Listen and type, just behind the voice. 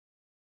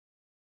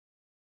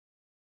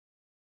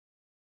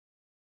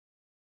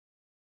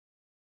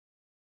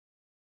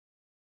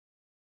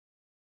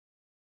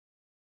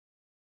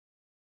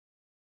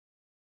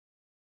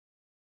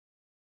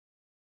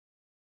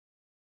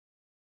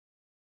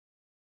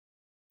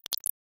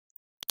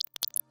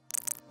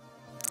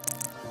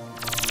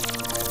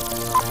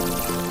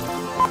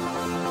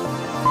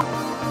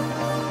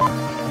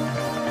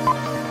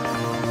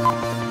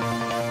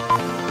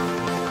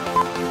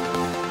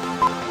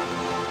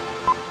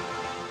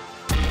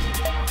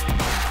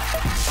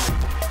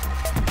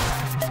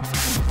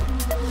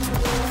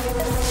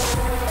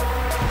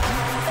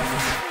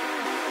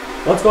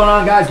What's going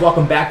on, guys?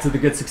 Welcome back to the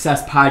Good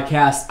Success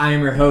Podcast. I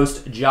am your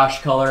host,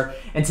 Josh Culler,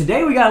 and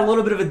today we got a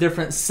little bit of a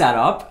different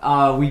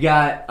setup. We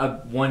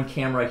got one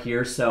camera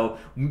here, so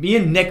me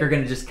and Nick are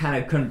going to just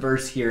kind of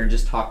converse here and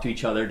just talk to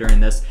each other during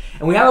this.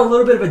 And we have a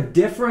little bit of a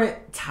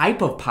different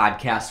type of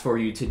podcast for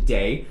you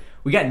today.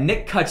 We got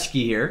Nick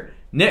Kutschke here.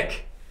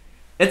 Nick,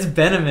 it's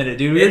been a minute,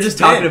 dude. We were just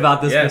talking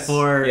about this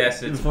before.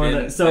 Yes, it's been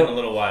a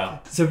little while.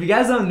 So if you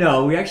guys don't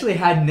know, we actually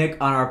had Nick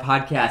on our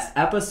podcast,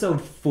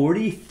 episode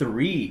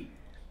 43.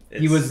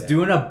 He was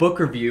doing a book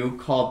review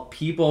called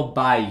People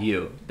by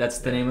You. That's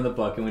the name of the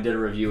book, and we did a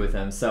review with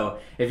him. So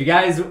if you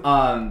guys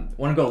want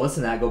to go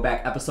listen to that, go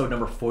back episode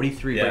number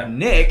 43. Yeah. But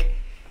Nick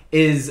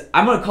is,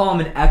 I'm going to call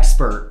him an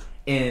expert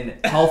in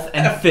health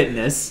and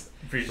fitness.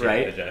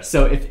 Appreciate it, Jeff.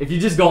 So if you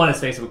just go on his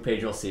Facebook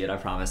page, you'll see it, I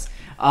promise.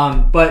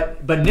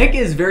 But Nick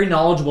is very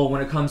knowledgeable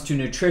when it comes to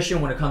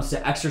nutrition, when it comes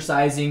to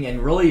exercising,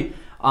 and really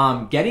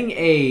getting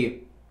a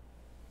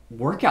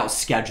workout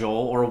schedule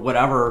or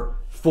whatever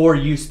for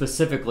you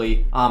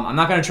specifically. I'm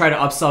not going to try to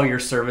upsell your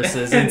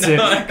services into,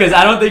 because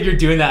I don't think you're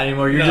doing that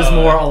anymore. You're just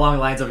more along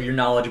the lines of you're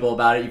knowledgeable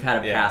about it. You've had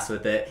a pass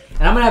with it.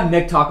 And I'm going to have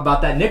Nick talk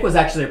about that. Nick was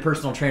actually a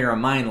personal trainer of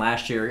mine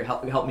last year. He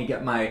helped me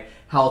get my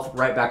health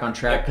right back on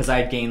track because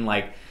I had gained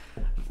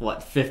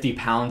 50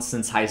 pounds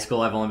since high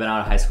school. I've only been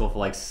out of high school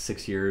for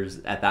 6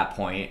 years at that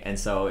point. And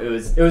so it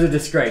was a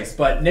disgrace.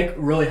 But Nick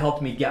really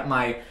helped me get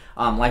my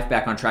life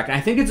back on track. And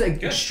I think it's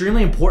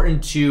extremely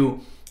important to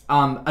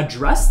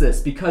address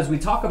this because we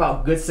talk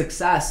about good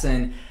success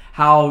and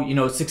how,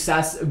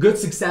 good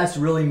success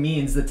really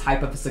means the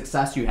type of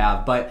success you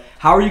have, but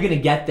how are you going to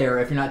get there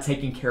if you're not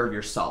taking care of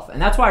yourself? And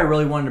that's why I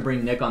really wanted to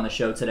bring Nick on the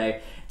show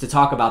today to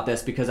talk about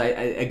this because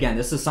again,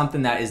 this is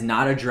something that is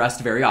not addressed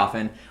very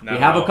often. We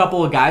have a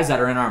couple of guys that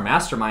are in our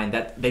mastermind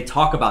that they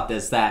talk about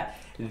this, that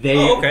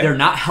they're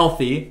not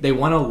healthy, they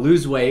want to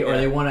lose weight or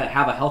they want to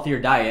have a healthier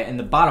diet, and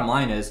the bottom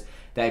line is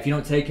that if you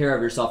don't take care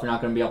of yourself, you're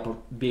not going to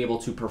be able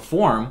to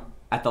perform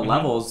at the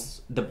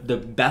levels, the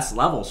best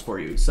levels for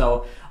you.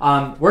 So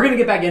we're going to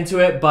get back into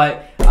it,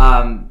 but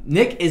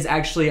Nick is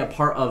actually a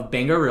part of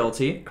Bango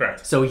Realty.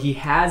 Correct. So he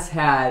has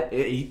had,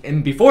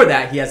 and before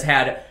that, he has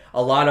had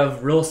a lot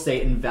of real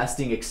estate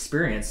investing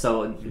experience.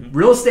 So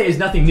real estate is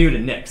nothing new to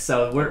Nick.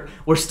 So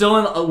we're still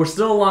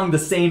along the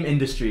same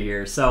industry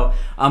here. So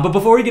but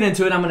before we get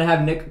into it, I'm going to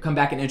have Nick come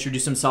back and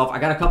introduce himself. I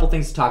got a couple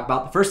things to talk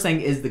about. The first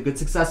thing is the Good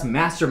Success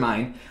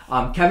Mastermind.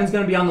 Kevin's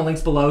going to be on the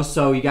links below,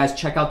 so you guys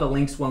check out the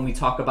links when we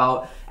talk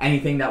about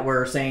anything that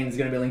we're saying is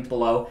going to be linked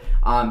below.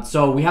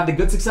 So we have the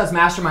Good Success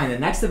Mastermind. The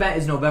next event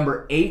is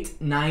November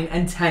 8, 9,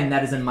 and 10.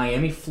 That is in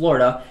Miami,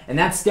 Florida, and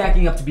that's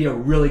stacking up to be a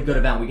really good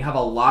event. We have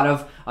a lot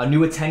of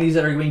new attendees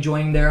that are going to be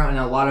joining there, and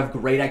a lot of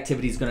great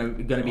activities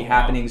going to be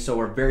happening. So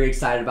we're very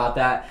excited about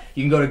that.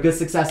 You can go to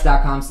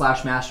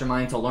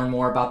goodsuccess.com/mastermind to learn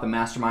more about the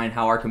mastermind,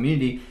 how our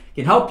community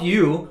can help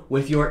you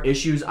with your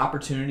issues,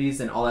 opportunities,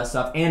 and all that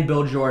stuff, and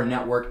build your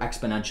network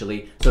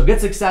exponentially. So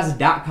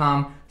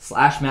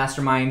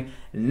goodsuccess.com/mastermind.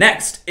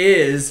 Next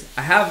is,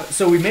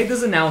 so we made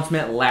this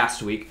announcement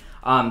last week.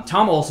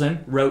 Tom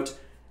Olson wrote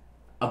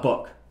a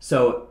book.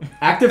 So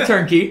Active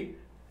Turnkey,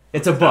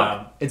 it's a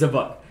book. It's a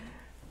book.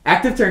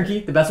 Active Turnkey,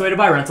 the best way to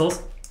buy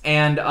rentals.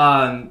 And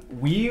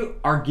we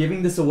are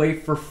giving this away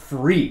for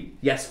free.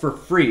 Yes, for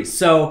free.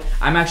 So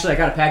I got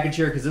a package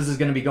here because this is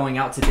going to be going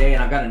out today,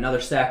 and I've got another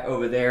stack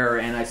over there,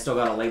 and I still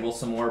got to label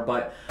some more.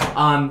 But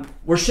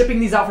we're shipping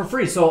these out for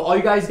free. So all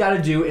you guys got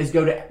to do is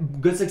go to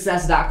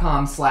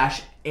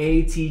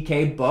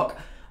goodsuccess.com/ATKbook.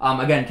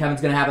 Again,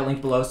 Kevin's going to have it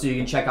linked below, so you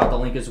can check out the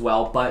link as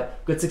well.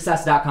 But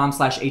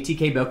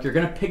goodsuccess.com/ATKbook. You're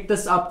going to pick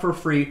this up for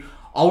free.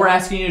 All we're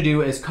asking you to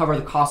do is cover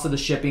the cost of the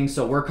shipping.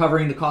 So we're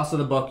covering the cost of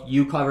the book,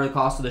 you cover the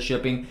cost of the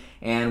shipping,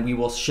 and we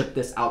will ship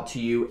this out to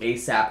you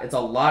ASAP. It's a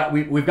lot.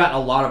 We've gotten a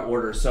lot of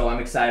orders, so I'm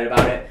excited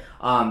about it.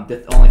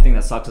 The only thing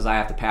that sucks is I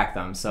have to pack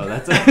them. So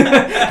that's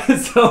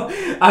so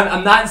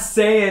I'm not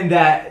saying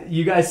that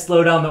you guys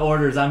slow down the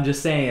orders. I'm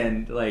just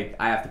saying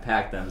I have to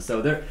pack them.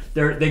 So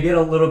they get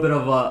a little bit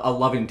of a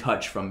loving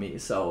touch from me.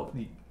 So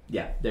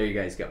yeah, there you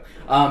guys go.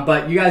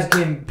 But you guys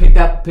can pick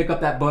up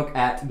that book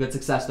at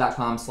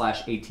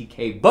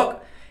goodsuccess.com/ATKbook.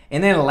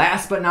 And then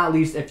last but not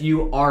least, if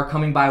you are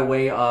coming by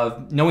way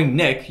of knowing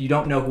Nick, you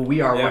don't know who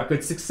we are. We're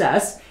Good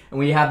Success. And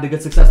we have the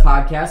Good Success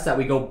podcast that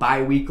we go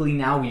bi-weekly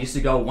now. We used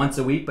to go once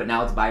a week, but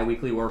now it's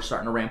bi-weekly. We're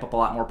starting to ramp up a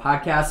lot more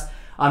podcasts.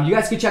 You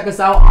guys can check us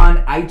out on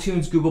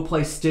iTunes, Google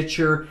Play,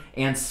 Stitcher,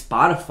 and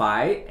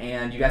Spotify,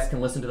 and you guys can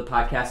listen to the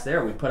podcast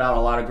there. We put out a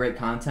lot of great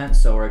content,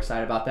 so we're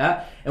excited about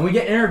that. And we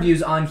get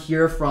interviews on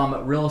here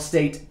from real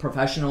estate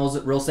professionals,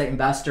 real estate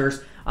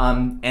investors,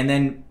 and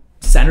then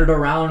centered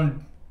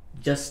around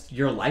just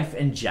your life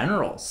in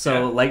general.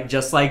 So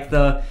just like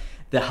the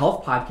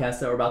health podcast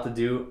that we're about to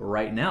do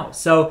right now.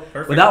 So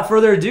without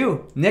further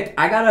ado, Nick,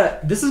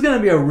 this is going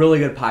to be a really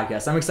good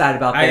podcast. I'm excited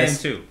about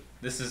this. I am too.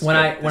 When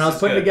I was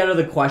putting together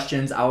the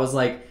questions, I was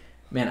like,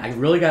 man, I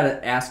really got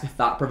to ask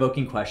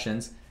thought-provoking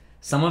questions.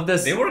 Some of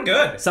this, they were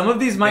good. Some of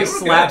these might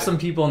slap some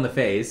people in the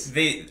face.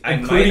 I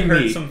might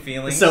hurt some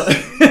feelings. So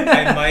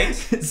I might.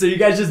 So you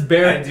guys just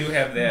bear. I do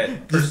have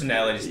that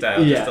personality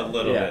style, just a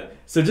little bit.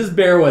 So just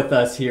bear with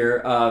us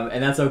here,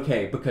 and that's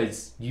okay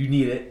because you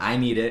need it. I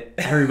need it.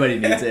 Everybody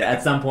needs it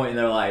at some point in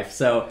their life.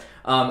 So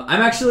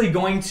I'm actually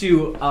going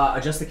to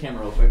adjust the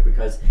camera real quick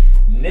because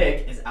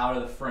Nick is out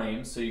of the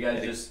frame. So you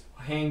guys just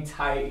hang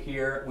tight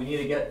here. We need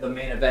to get the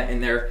main event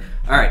in there.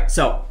 All right.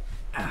 So.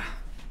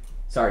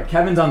 Sorry,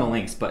 Kevin's on the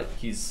links, but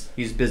he's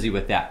busy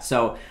with that.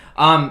 So,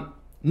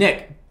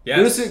 Nick,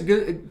 do us a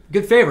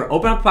good favor.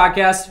 Open up a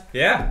podcast.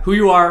 Yeah. Who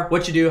you are,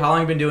 what you do, how long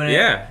you've been doing it.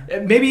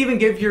 Yeah. Maybe even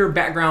give your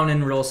background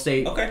in real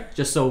estate. Okay.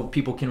 Just so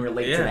people can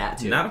relate to that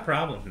too. Not a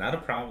problem. Not a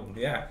problem.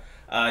 Yeah.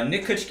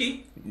 Nick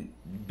Kutschke.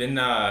 Been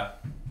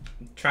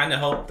trying to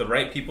help the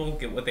right people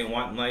get what they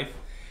want in life,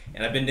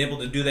 and I've been able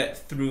to do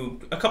that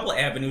through a couple of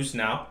avenues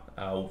now.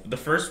 The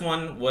first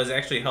one was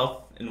actually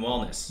health and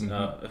wellness,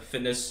 a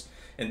fitness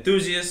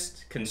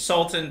enthusiast,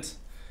 consultant.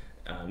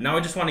 Now I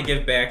just want to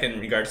give back in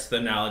regards to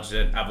the knowledge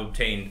that I've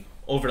obtained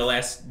over the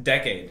last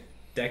decade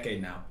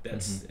now.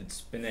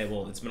 It's been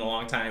a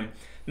long time.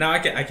 Now I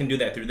can do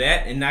that through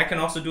that, and I can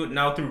also do it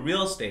now through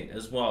real estate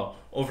as well.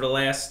 Over the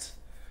last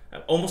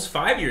almost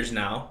 5 years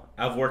now,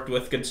 I've worked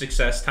with good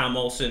success, Tom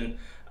Olson,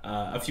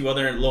 a few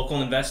other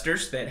local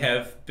investors that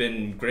have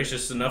been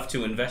gracious enough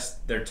to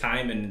invest their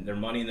time and their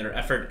money and their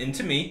effort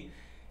into me,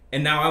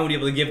 and now I want to be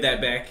able to give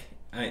that back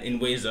in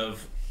ways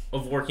of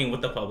working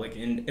with the public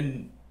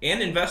and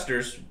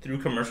investors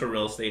through commercial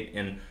real estate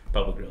and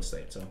public real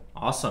estate. So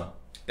awesome.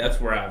 That's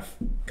where I've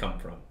come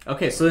from.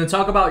 Okay, so then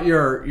talk about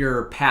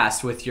your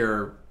past with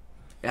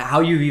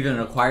how you've even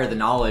acquired the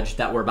knowledge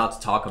that we're about to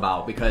talk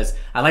about, because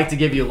I like to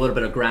give you a little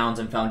bit of grounds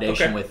and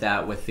foundation with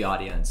that with the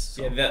audience.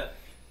 So. Yeah,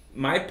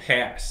 my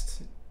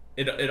past,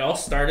 it all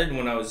started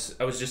when I was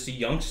just a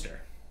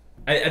youngster.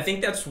 I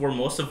think that's where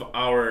most of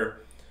our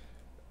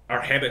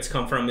habits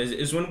come from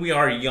is when we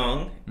are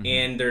young,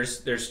 and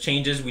there's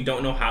changes we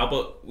don't know how,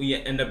 but we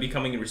end up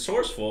becoming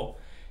resourceful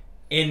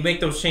and make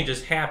those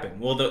changes happen.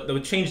 Well,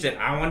 the change that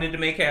I wanted to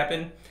make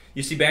happen,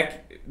 you see,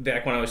 back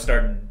when I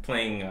started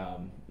playing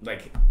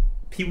like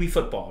pee-wee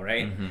football,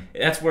 right?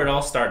 That's where it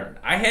all started.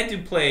 I had to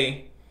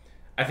play,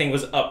 I think it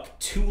was up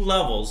 2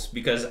 levels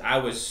because I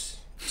was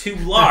too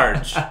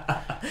large.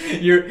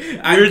 You're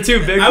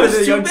too big. I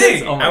was too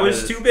big. Oh, I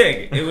was too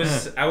big.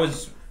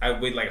 I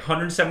weighed like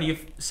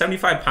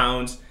 75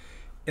 pounds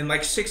in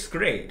like 6th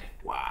grade.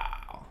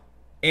 Wow.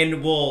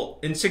 And well,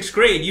 in 6th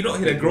grade, you don't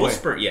hit a growth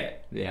spurt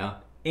yet. Yeah.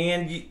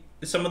 And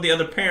some of the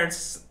other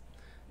parents,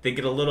 they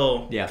get a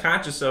little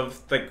conscious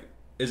of like,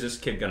 is this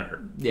kid gonna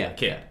hurt? Yeah.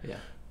 Kid. Yeah.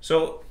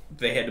 So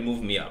they had to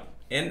move me up,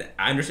 and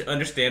I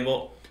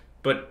understandable,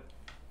 but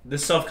the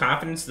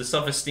self-confidence, the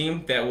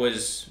self-esteem that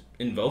was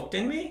invoked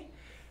in me,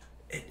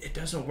 it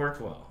doesn't work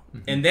well,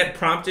 and that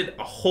prompted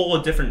a whole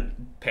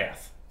different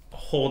path.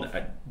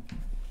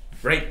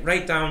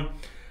 Right down.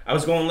 I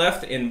was going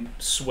left and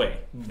sway,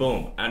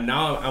 boom, and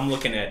now I'm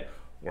looking at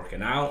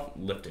working out,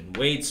 lifting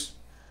weights,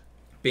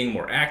 being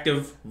more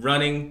active,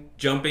 running,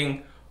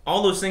 jumping,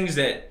 all those things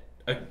that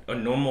a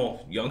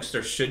normal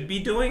youngster should be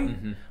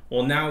doing.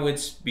 Well, now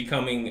it's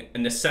becoming a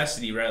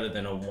necessity rather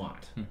than a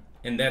want,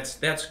 and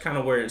that's kind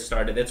of where it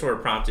started. That's where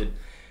it prompted.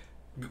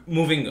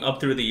 Moving up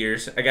through the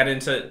years, I got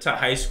into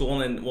high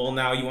school, and well,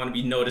 now you want to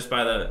be noticed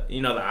by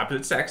the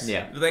opposite sex.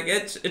 Yeah, like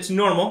it's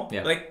normal.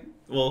 Yeah. Like,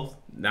 well,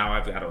 now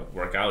I've got to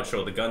work out,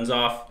 show the guns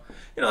off.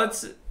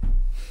 It's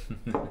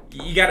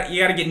you got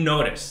to get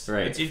noticed.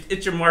 Right.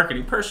 It's your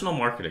marketing, personal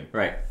marketing.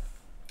 Right.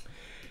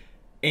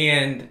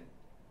 And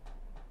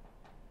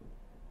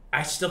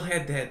I still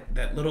had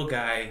that little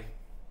guy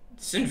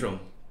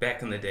syndrome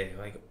back in the day.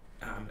 Like,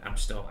 I'm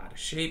still out of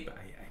shape.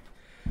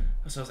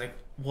 So I was like,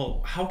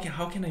 well, how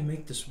can I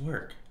make this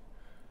work?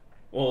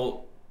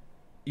 Well,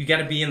 you got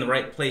to be in the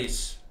right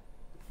place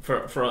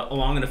for a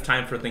long enough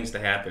time for things to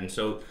happen.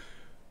 So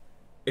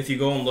if you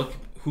go and look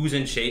who's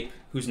in shape,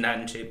 who's not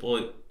in shape,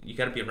 well, you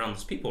got to be around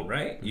those people,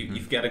 right?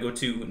 You've got to go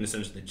to, in a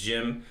sense, the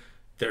gym.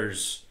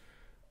 There's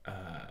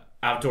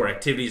outdoor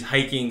activities,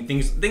 hiking,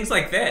 things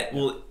like that.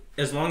 Well,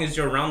 as long as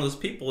you're around those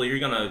people, you're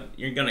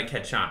gonna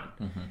catch on.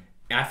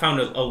 I found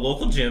a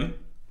local gym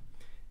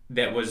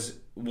that was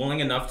willing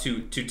enough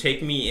to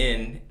take me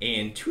in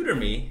and tutor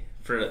me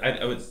for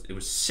it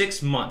was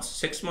 6 months.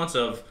 6 months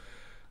of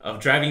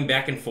driving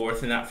back and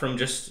forth, and not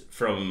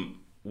from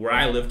where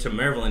I live to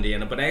Maryville,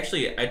 Indiana, but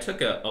actually I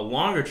took a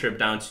longer trip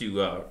down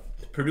to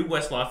Purdue,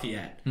 West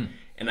Lafayette,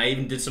 and I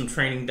even did some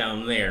training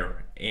down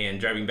there and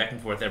driving back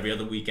and forth every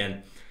other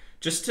weekend,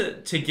 just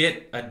to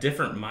get a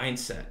different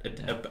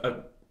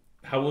mindset.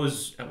 How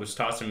it was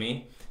taught to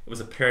me, it was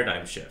a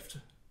paradigm shift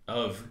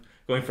of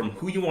going from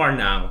who you are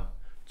now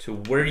to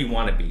where you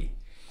want to be.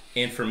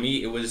 And for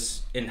me, it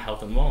was in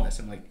health and wellness.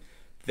 I'm like,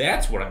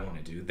 that's what I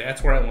want to do.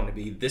 That's where I want to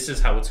be. This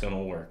is how it's going to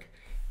work.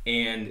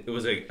 And it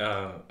was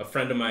a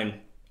friend of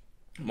mine,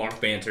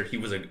 Mark Banter. He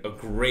was a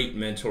great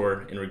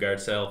mentor in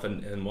regards to health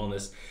and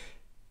wellness.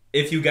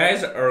 If you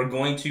guys are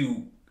going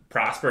to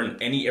prosper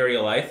in any area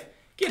of life,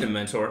 get a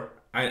mentor.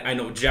 I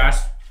know Josh,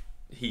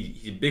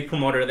 he's a big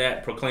promoter of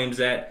that, proclaims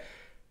that.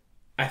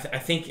 I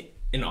think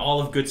in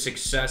all of good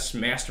success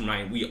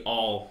mastermind, we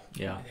all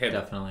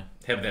definitely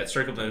have that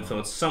circle of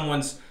influence.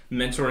 Someone's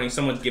mentoring,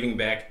 someone's giving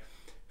back.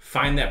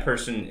 Find that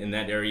person in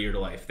that area of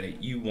your life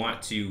that you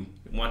want to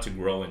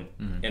grow in.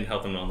 And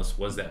health and wellness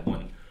was that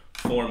one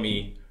for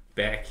me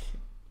back.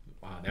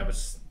 Wow, that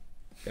was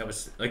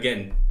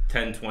again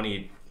 10,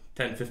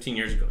 15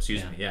 years ago.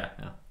 Excuse me. Yeah.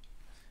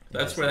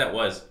 That's where that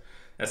was.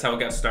 That's how it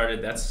got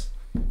started. That's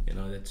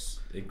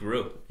it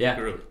grew. Yeah, it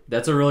grew.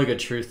 That's a really good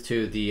truth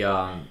too.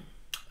 The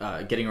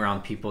getting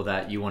around people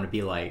that you want to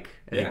be like.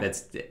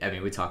 I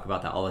think we talk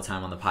about that all the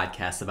time on the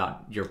podcast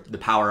about the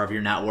power of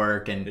your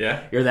network, and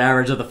you're the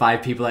average of the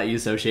 5 people that you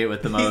associate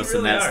with the most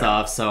really and that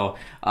stuff. So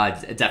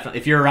definitely,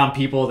 if you're around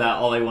people that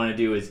all they want to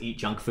do is eat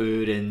junk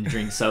food and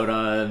drink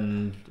soda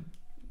and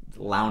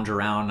lounge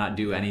around, not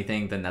do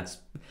anything, then that's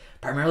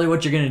primarily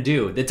what you're going to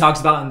do. It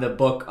talks about in the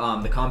book,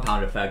 The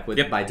Compound Effect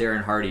by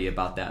Darren Hardy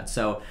about that.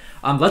 So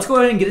let's go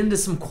ahead and get into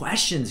some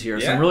questions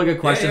here. Some really good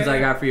questions I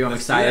got for you. I'm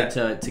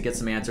excited to get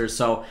some answers.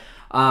 So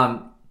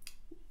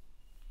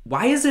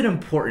why is it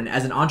important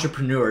as an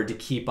entrepreneur to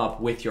keep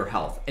up with your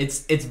health?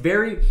 It's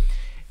very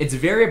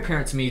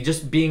apparent to me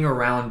just being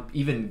around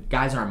even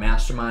guys in our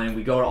mastermind.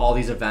 We go to all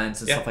these events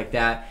and stuff like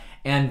that.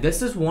 And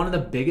this is one of the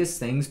biggest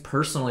things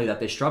personally that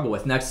they struggle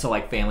with, next to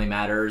like family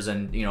matters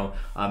and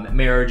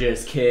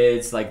marriages,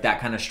 kids, like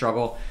that kind of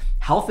struggle.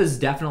 Health is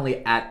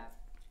definitely at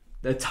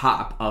the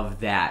top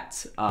of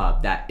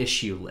that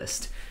issue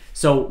list.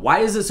 So why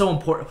is it so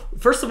important?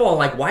 First of all,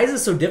 like, why is it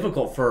so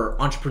difficult for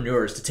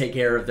entrepreneurs to take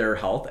care of their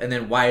health? And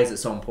then why is it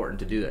so important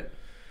to do that?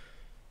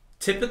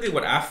 Typically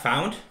what I've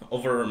found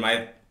over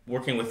my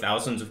working with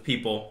thousands of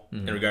people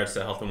in regards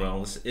to health and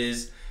wellness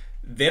is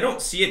they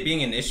don't see it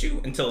being an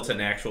issue until it's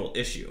an actual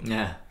issue.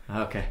 Yeah.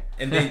 Okay.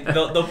 And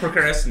they'll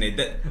procrastinate.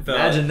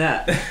 Imagine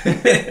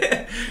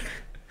that.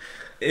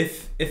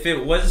 If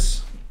it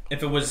was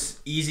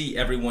easy,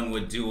 everyone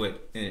would do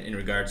it in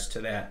regards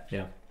to that.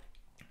 Yeah.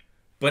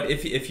 But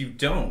if you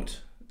don't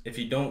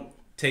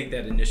take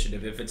that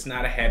initiative, if it's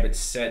not a habit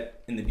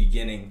set in the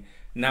beginning,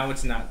 now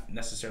it's not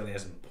necessarily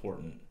as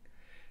important.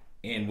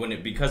 And when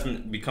it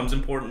becomes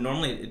important,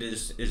 normally it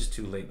is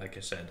too late. Like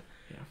I said.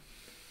 Yeah.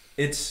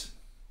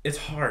 It's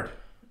hard.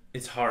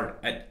 It's hard.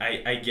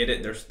 I get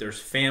it. There's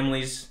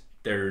families.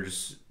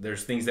 There's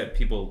things that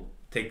people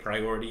take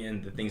priority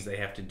in. The things they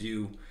have to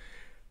do.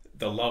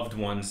 The loved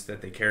ones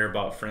that they care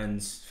about,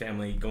 friends,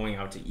 family, going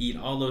out to eat.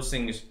 All those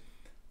things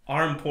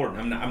are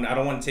important. I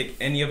don't want to take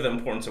any of the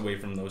importance away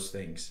from those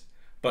things.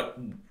 But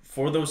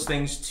for those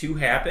things to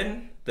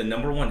happen, the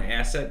number one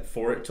asset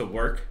for it to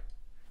work,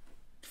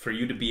 for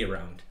you to be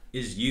around,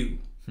 is you.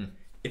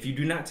 If you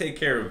do not take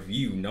care of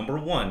you, number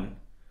one,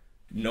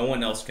 no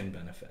one else can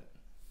benefit.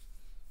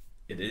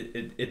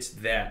 It's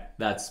that.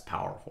 That's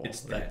powerful. It's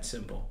that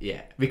simple.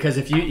 Yeah, because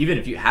if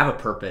you have a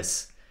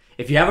purpose,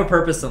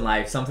 in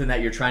life, something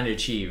that you're trying to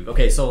achieve.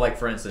 Okay, so like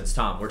for instance,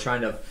 Tom, we're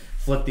trying to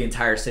flip the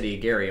entire city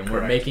of Gary, and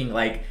we're making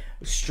like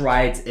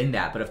strides in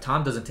that. But if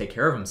Tom doesn't take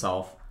care of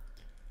himself,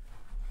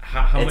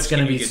 it's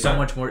going to be so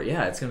much more.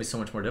 Yeah, it's going to be so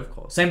much more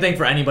difficult. Same thing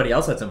for anybody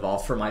else that's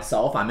involved. For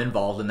myself, I'm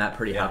involved in that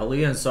pretty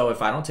heavily, and so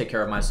if I don't take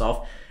care of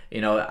myself.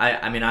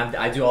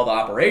 I do all the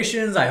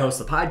operations. I host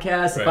the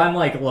podcast. If I'm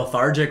like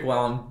lethargic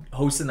while I'm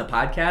hosting the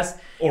podcast,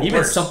 or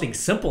even worse, something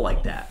simple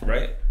like that,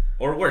 right?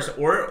 Or worse,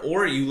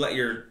 or you let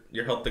your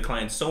health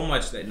decline so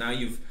much that now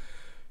you've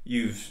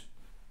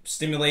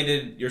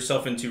stimulated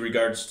yourself into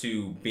regards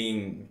to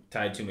being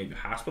tied to maybe a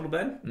hospital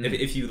bed.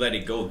 If you let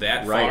it go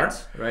that far,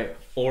 right?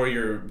 Or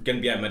you're going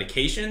to be on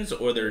medications,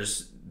 or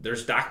there's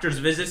doctor's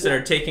visits that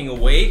are taking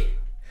away.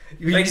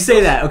 You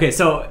say that. Okay,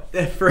 so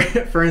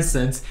for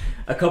instance,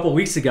 a couple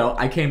weeks ago,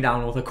 I came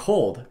down with a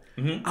cold.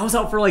 I was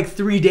out for like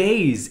 3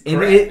 days,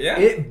 and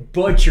it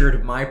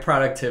butchered my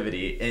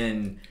productivity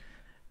in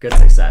good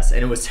success,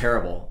 and it was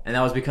terrible. And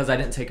that was because I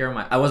didn't take care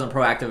of I wasn't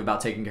proactive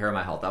about taking care of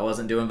my health. I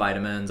wasn't doing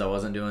vitamins. I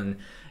wasn't doing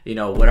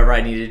whatever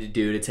I needed to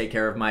do to take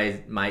care of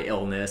my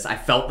illness. I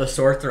felt the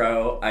sore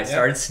throat. I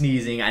started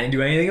sneezing. I didn't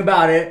do anything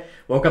about it.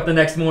 Woke up the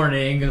next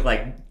morning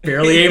like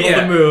barely able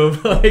to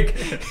move,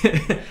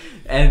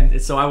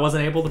 and so I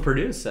wasn't able to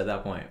produce at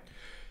that point.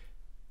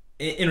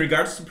 In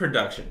regards to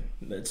production,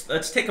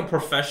 let's take a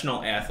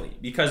professional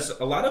athlete, because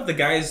a lot of the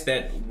guys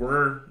that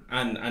we're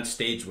on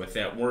stage with,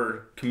 that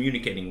we're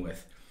communicating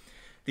with,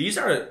 these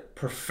are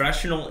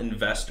professional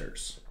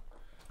investors.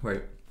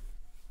 Right.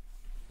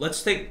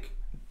 Let's take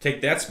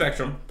that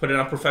spectrum, put it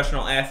on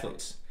professional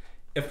athletes.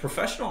 If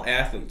professional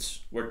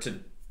athletes were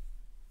to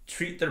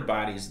treat their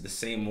bodies the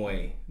same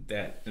way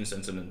that, in a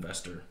sense, an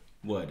investor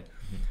would,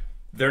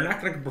 they're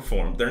not going to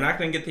perform. They're not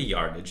going to get the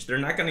yardage. They're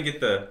not going to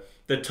get the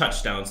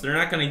touchdowns. They're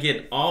not going to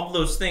get all of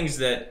those things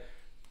that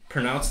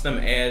proclaim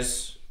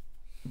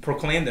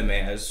them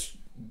as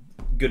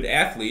good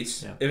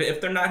athletes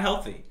if they're not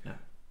healthy. Yeah.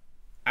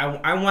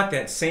 I want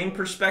that same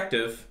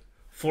perspective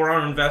for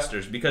our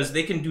investors, because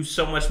they can do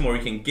so much more.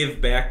 You can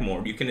give back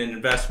more. You can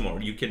invest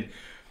more. You can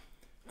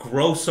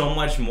grow so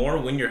much more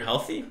when you're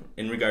healthy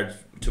in regards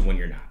to when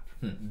you're not.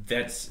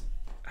 That's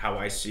how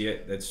I see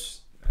it.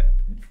 That's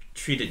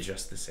treat it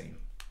just the same.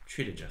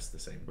 Treat it just the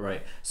same.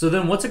 Right. So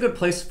then what's a good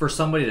place for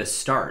somebody to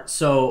start?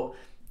 So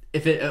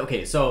if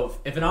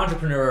an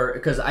entrepreneur,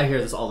 because I hear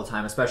this all the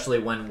time, especially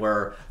when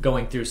we're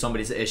going through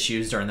somebody's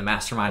issues during the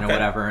mastermind or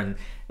whatever, and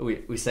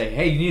we say,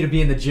 hey, you need to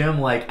be in the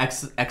gym like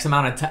X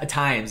amount of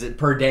times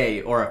per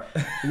day or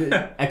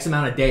X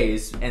amount of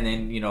days, and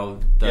then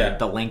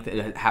the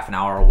length, half an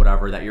hour or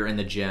whatever that you're in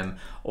the gym,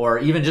 or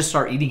even just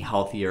start eating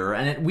healthier.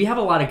 And we have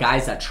a lot of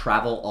guys that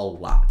travel a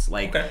lot,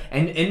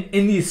 and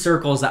in these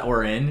circles that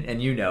we're in, and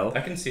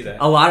I can see that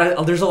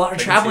there's a lot of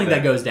traveling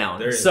that goes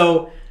down.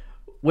 So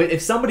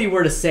if somebody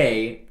were to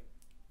say,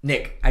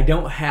 Nick, I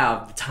don't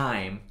have the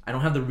time, I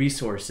don't have the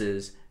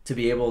resources to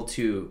be able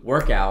to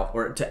work out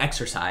or to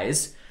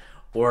exercise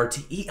or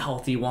to eat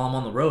healthy while I'm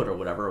on the road or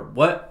whatever,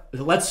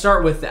 let's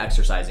start with the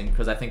exercising,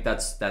 because I think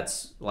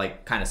that's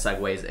like kind of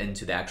segues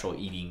into the actual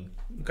eating,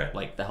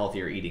 like the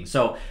healthier eating.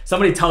 So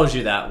somebody tells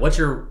you that, what's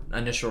your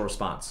initial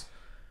response?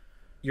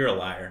 You're a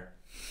liar.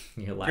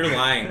 You're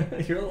lying.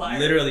 You're a liar.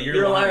 Literally,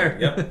 you're a liar.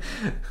 Yep.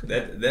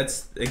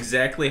 That's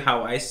exactly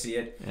how I see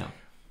it. Yeah.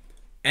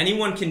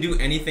 Anyone can do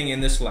anything in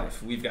this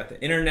life. We've got the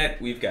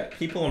internet. We've got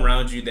people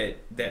around you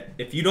that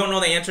if you don't know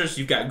the answers,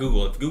 you've got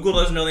Google. If Google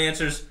doesn't know the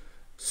answers,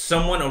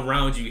 someone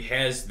around you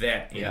has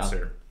that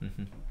answer.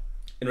 Mm-hmm.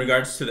 In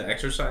regards to the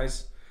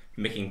exercise,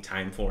 making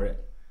time for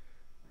it,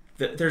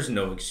 there's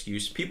no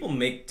excuse. People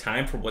make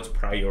time for what's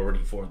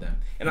priority for them.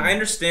 And I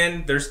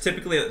understand there's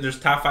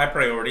top 5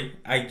 priority.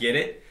 I get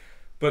it.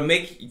 But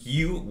make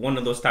you one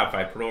of those top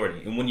 5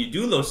 priority. And when you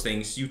do those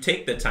things, you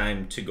take the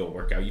time to go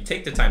work out. You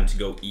take the time to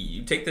go eat.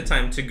 You take the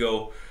time to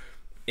go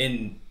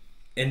in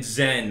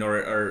zen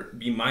or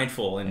be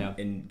mindful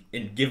and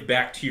give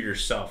back to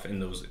yourself in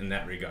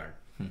that regard.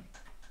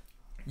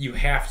 You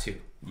have to.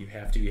 You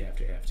have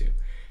to.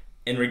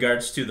 In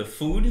regards to the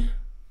food,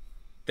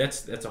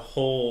 that's a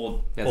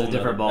whole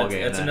different ball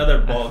game. That's another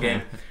ball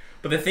game.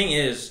 But the thing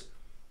is,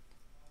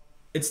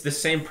 it's the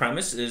same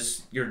premise.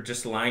 Is you're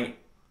just lying,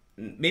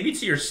 maybe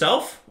to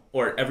yourself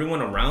or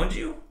everyone around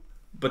you,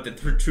 but the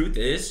truth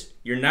is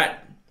you're not.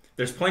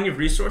 There's plenty of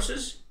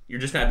resources. You're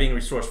just not being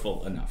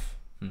resourceful enough.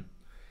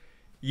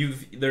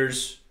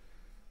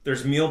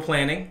 There's meal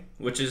planning,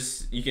 which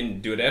is you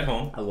can do it at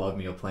home. I love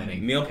meal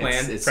planning. Meal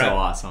plan. It's so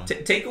awesome.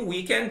 Take a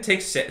weekend.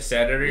 Take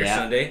Saturday or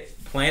Sunday.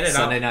 Plan it out.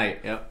 Sunday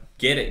night. Yep.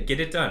 Get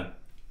it done.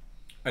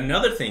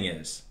 Another thing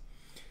is,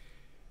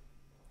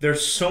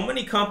 there's so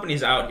many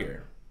companies out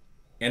here,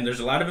 and there's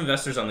a lot of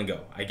investors on the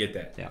go. I get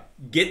that. Yeah.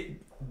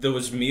 Get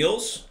those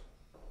meals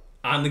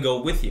on the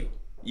go with you.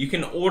 You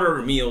can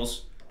order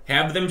meals,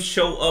 have them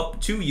show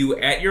up to you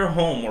at your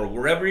home or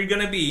wherever you're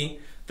gonna be.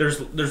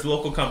 There's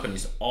local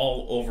companies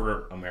all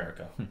over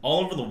America,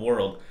 all over the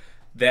world,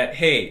 that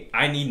hey,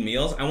 I need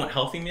meals. I want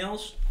healthy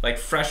meals, like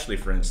Freshly,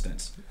 for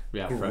instance.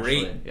 Yeah,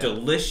 great,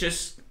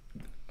 delicious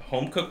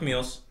home cooked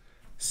meals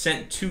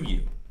sent to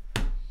you.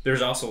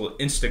 There's also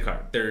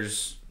Instacart.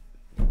 There's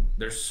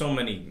so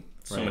many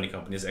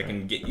companies that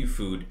can get you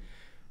food.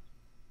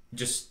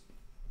 Just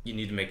you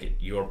need to make it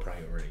your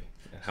priority.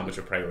 How much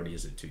a priority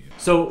is it to you?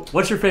 So,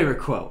 what's your favorite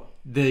quote?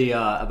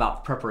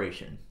 About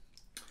preparation.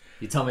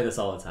 You tell me this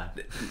all the time.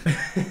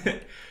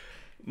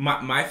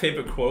 My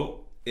favorite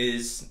quote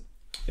is,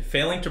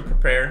 failing to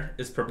prepare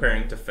is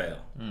preparing to fail.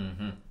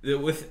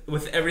 Mm-hmm.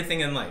 With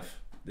everything in life,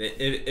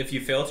 if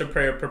you fail to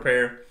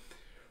prepare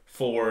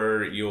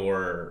for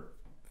your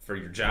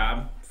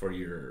job, for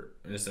your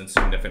innocent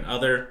significant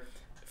other,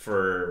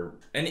 for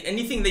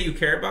anything that you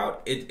care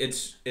about,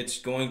 it's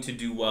going to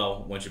do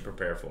well once you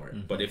prepare for it.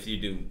 Mm-hmm. But if you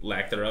do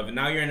lack thereof, and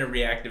now you're in a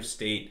reactive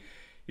state,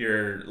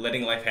 you're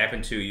letting life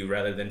happen to you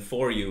rather than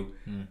for you.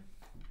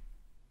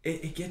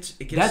 It gets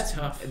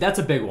tough. That's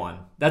a big one.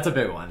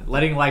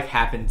 Letting life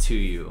happen to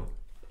you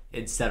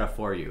instead of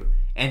for you.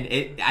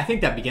 And I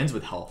think that begins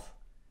with health.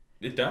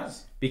 It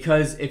does.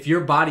 Because if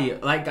your body,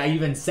 like I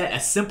even said, a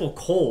simple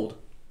cold,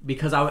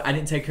 because I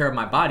didn't take care of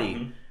my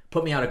body,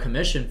 put me out of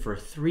commission for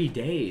 3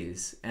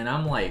 days. And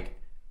I'm like,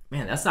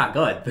 man, that's not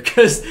good,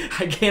 because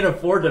I can't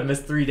afford to miss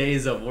 3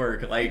 days of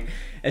work. Like,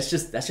 that's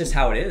just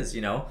how it is,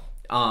 you know?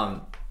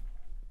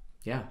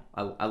 Yeah,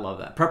 I love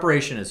that.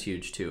 Preparation is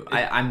huge too.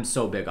 I'm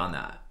so big on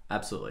that.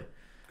 Absolutely.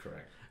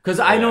 Correct. Because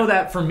I know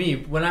that for me,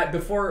 when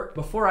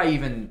before I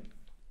even,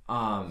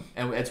 and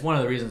it's one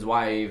of the reasons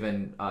why I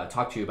even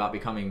talked to you about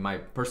becoming my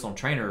personal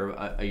trainer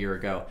a year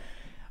ago.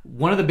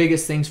 One of the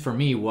biggest things for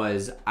me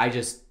was I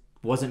just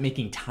wasn't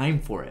making time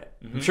for it.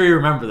 I'm sure you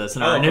remember this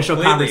in our initial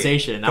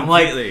conversation. I'm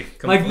like,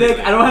 Nick,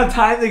 I don't have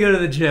time to go to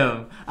the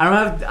gym. I don't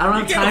have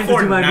time to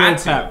do my meal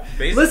prep.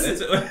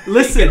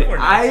 Listen,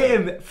 I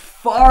am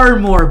far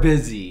more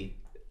busy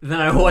than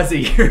I was a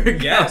year ago.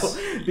 Yes.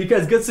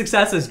 Because Good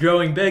Success is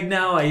growing big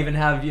now. I even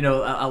have,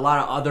 a lot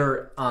of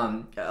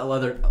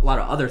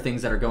other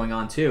things that are going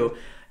on too.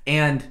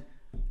 And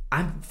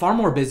I'm far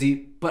more busy,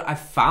 but I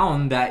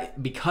found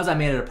that because I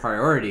made it a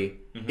priority,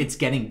 it's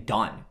getting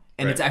done.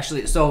 And it's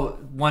actually, so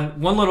one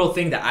little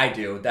thing that I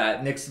do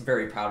that Nick's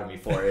very proud of me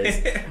for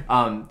is,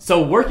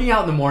 so working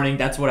out in the morning,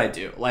 that's what I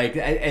do. Like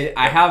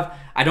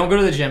I don't go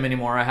to the gym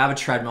anymore. I have a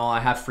treadmill. I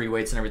have free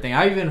weights and everything.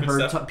 I even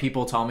heard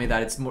people tell me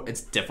that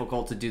it's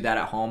difficult to do that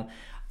at home.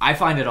 I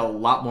find it a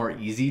lot more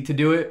easy to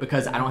do it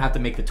because I don't have to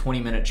make the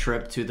 20-minute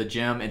trip to the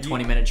gym and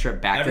 20-minute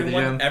trip back to the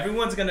gym.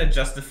 Everyone's going to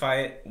justify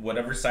it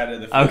whatever side of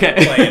the field okay.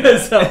 you're playing.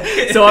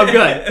 so I'm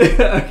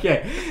good.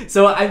 Okay.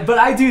 But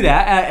I do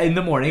that in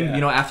the morning. Yeah. You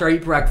know, after I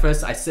eat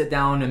breakfast, I sit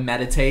down and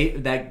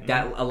meditate.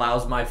 That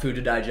allows my food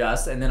to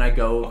digest, and then I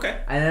go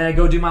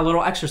do my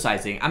little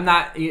exercising. I'm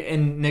not,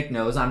 and Nick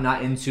knows, I'm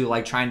not into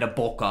like trying to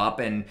bulk up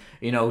and,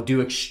 you know,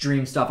 do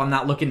extreme stuff. I'm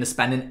not looking to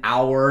spend an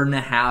hour and a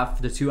half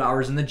to 2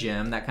 hours in the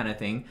gym, that kind of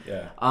thing.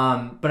 Yeah.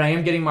 But I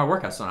am getting my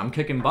workouts done. I'm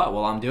kicking butt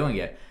while I'm doing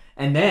it.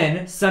 And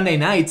then Sunday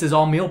nights is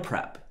all meal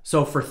prep.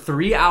 So for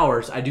 3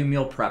 hours, I do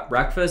meal prep,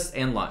 breakfast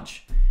and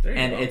lunch.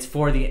 And it's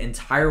for the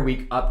entire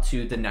week up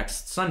to the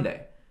next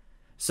Sunday.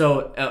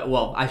 So,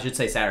 well, I should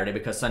say Saturday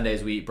because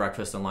Sundays we eat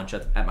breakfast and lunch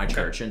at my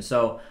church. And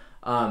so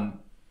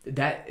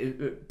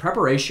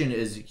preparation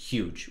is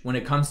huge when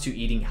it comes to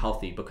eating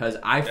healthy because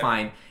I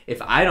find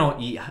if I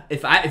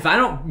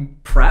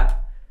don't prep,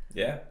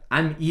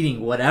 I'm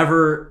eating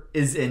whatever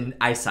is in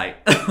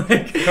eyesight.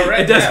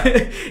 Correct.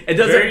 It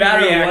doesn't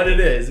matter reactive. What it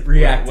is.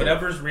 Reactive.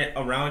 Whatever's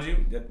around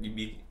you,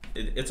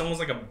 it's almost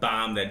like a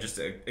bomb that just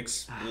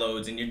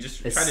explodes, and you just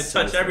try to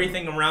touch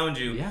everything around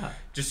you. Yeah.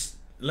 Just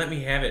let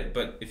me have it.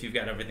 But if you've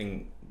got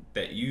everything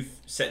that you've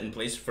set in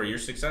place for your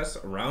success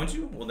around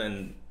you, well,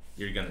 then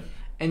you're gonna.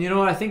 And you know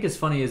what I think is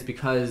funny is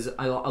because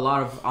a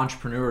lot of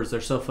entrepreneurs, they're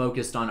so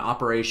focused on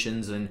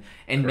operations and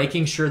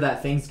making sure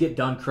that things get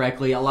done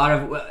correctly. A lot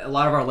of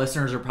our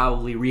listeners are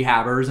probably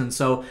rehabbers, and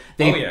so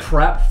they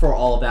prep for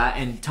all of that.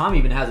 And Tom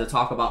even has a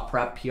talk about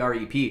prep,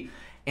 PREP,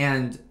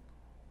 and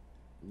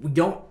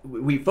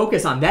we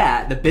focus on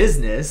that, the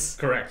business.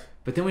 Correct.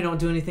 But then we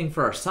don't do anything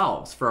for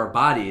ourselves, for our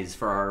bodies,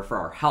 for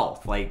our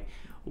health. Like,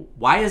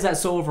 why is that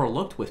so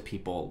overlooked with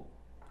people?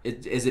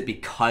 Is it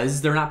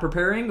because they're not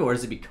preparing, or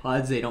is it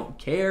because they don't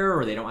care,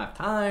 or they don't have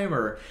time?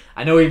 Or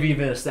I know we've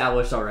even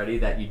established already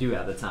that you do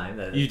have the time.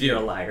 That you're a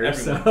liar.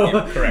 Everyone. So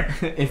Yeah,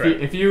 correct.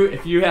 if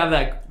you have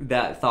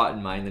that thought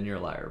in mind, then you're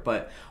a liar.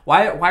 But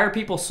why are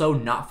people so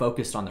not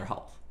focused on their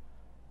health?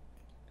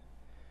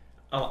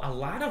 A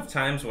lot of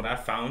times, what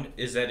I've found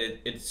is that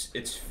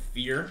it's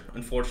fear,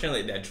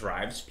 unfortunately, that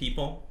drives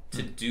people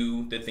to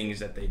do the things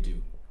that they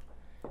do.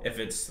 If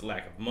it's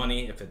lack of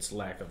money, if it's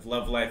lack of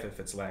love life, if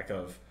it's lack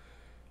of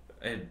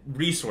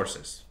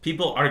resources,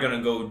 people are going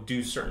to go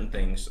do certain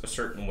things a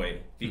certain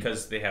way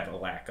because they have a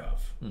lack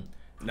of.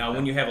 Now,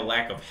 when you have a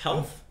lack of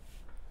health,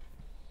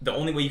 the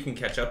only way you can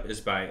catch up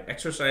is by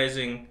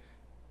exercising,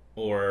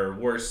 or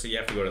worse, you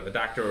have to go to the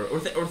doctor, or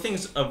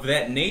things of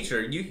that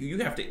nature. You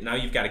have to, now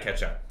you've got to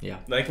catch up. Yeah.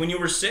 Like when you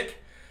were sick,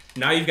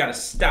 now you've got to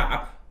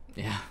stop.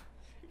 Yeah.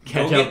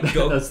 Catch up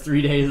those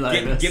 3 days.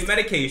 Get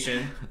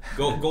medication.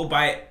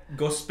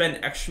 Go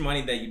spend extra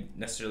money that you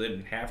necessarily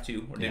didn't have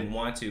to or didn't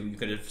want to. You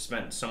could have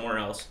spent somewhere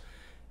else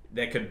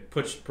that could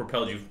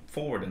propel you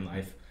forward in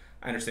life.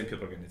 I understand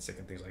people are getting sick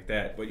and things like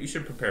that, but you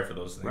should prepare for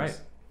those things. Right.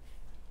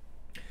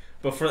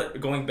 But for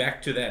going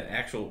back to that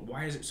actual,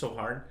 why is it so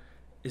hard?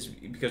 Is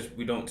because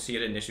we don't see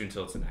it an issue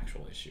until it's an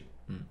actual issue.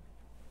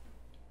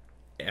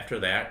 After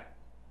that.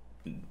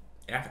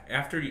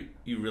 After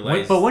you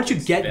realize, but once you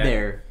get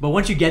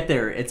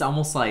there, it's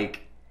almost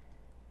like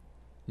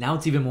now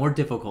it's even more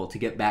difficult to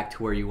get back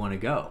to where you want to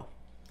go.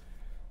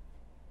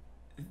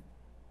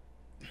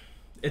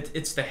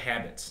 It's the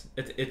habits.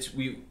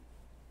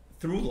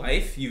 Through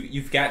life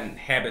you've gotten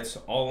habits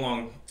all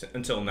along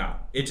until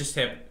now. It just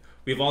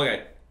we've all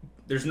got.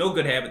 There's no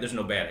good habit. There's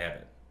no bad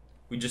habit.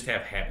 We just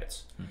have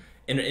habits.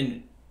 And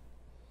in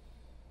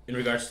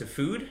regards to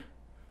food,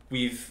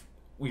 we've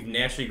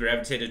naturally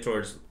gravitated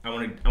towards I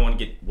want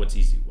to get what's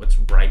easy, what's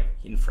right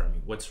in front of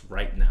me, what's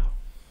right now.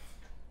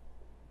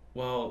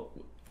 Well,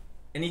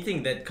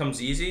 anything that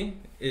comes easy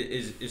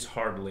is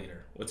hard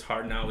later. What's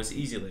hard now is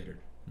easy later.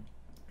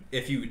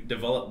 If you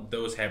develop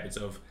those habits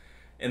of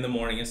in the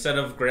morning, instead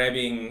of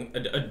grabbing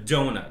a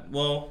donut,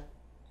 well,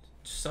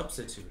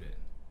 substitute it.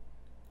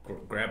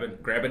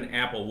 Grab an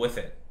apple with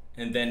it,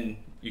 and then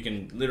you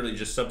can literally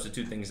just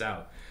substitute things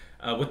out.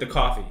 With the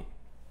coffee,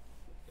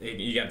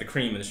 you got the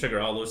cream and the sugar,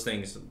 all those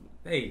things.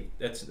 Hey,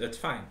 that's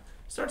fine.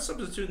 Start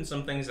substituting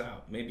some things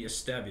out. Maybe a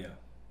stevia,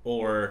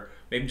 or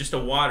maybe just a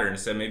water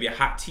instead. Maybe a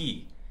hot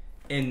tea,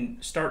 and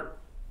start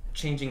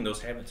changing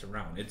those habits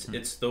around.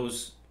 It's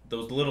those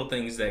little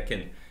things that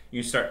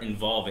you start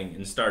involving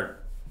and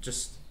start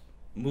just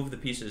move the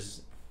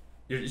pieces.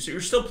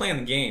 You're still playing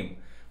the game,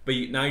 but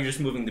now you're just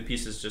moving the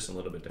pieces just a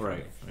little bit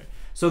differently. Right.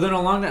 So then,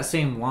 along that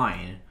same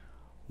line,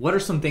 what are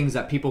some things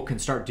that people can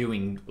start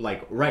doing,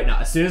 like right now,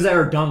 as soon as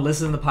they're done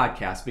listening to the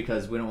podcast,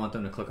 because we don't want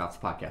them to click off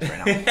the podcast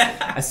right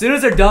now. As soon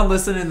as they're done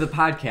listening to the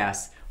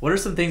podcast, what are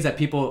some things that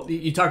people,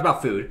 you talked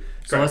about food,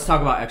 so let's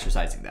talk about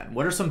exercising then.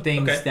 What are some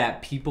things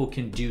that people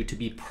can do to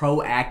be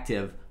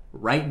proactive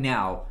right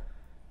now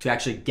to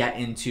actually get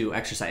into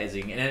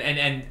exercising.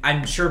 And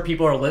I'm sure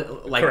people are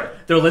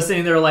Correct. they're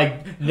listening. They're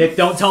like, Nick,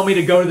 don't tell me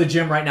to go to the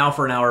gym right now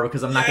for an hour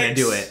because I'm not going to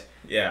do it.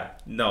 Yeah,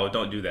 no,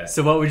 don't do that.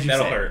 So what would you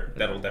That'll say? hurt.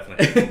 That'll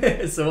definitely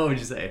hurt. So what would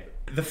you say?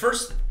 The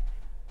first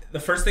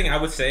thing I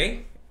would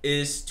say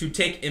is to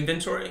take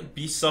inventory,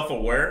 be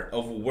self-aware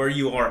of where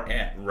you are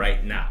at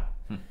right now.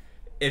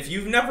 If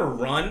you've never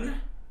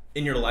run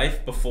in your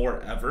life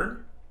before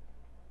ever,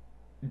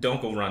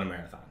 don't go run a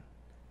marathon.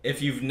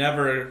 If you've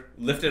never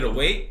lifted a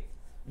weight,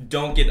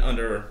 don't get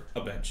under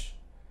a bench.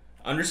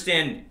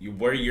 Understand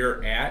where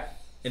you're at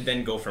and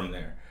then go from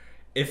there.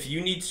 If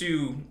you need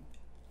to,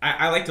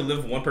 I like to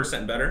live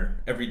 1%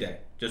 better every day.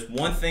 Just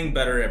one thing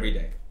better every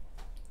day.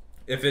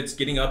 If it's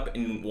getting up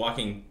and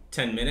walking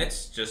 10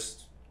 minutes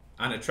just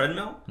on a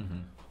treadmill,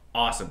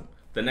 awesome.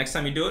 The next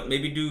time you do it,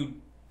 maybe do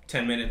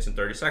 10 minutes and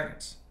 30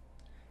 seconds.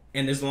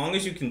 And as long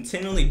as you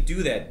continually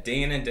do that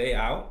day in and day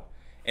out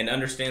and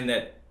understand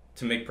that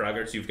to make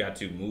progress, you've got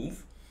to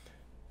move,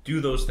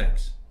 do those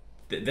things.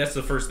 That's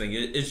the first thing.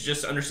 It's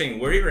just understanding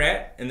where you're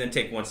at and then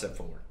take one step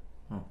forward.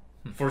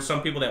 For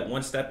some people, that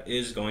one step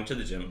is going to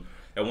the gym.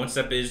 That one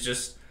step is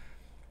just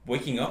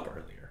waking up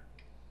earlier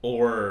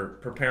or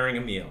preparing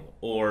a meal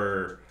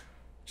or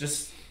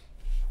just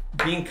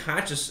being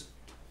conscious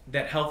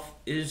that health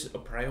is a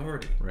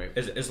priority. Right.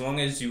 As long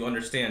as you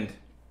understand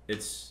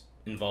its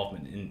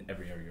involvement in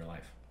every area of your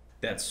life.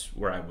 That's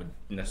where I would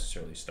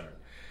necessarily start.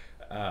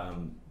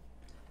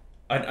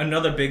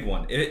 Another big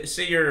one.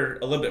 Say you're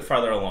a little bit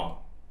farther along.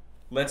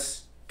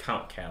 Let's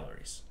count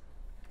calories.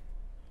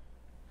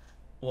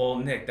 Well,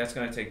 Nick, that's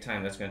going to take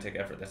time. That's going to take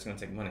effort. That's going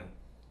to take money.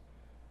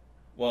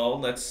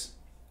 Well,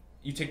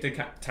 you take the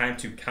time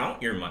to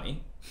count your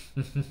money.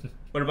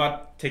 What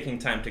about taking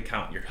time to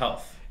count your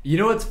health? You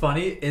know what's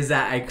funny is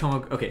that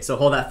okay, so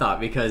hold that thought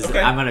because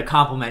I'm going to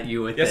compliment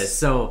you with this.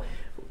 So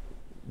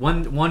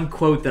one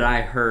quote that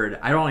I heard,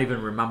 I don't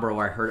even remember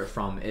where I heard it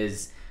from,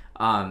 is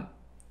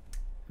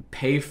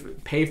pay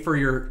for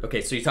your,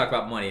 okay, so you talk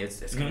about money, it's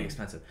going to be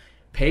expensive.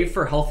 Pay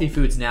for healthy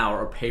foods now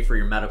or pay for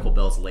your medical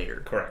bills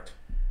later. Correct.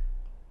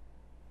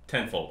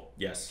 Tenfold,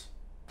 yes.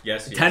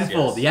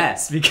 Tenfold,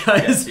 yes.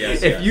 Because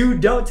if you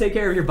don't take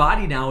care of your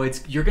body now,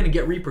 you're going to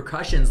get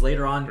repercussions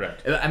later on.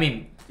 Correct. I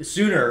mean,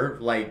 sooner,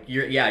 like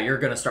you're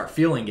going to start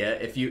feeling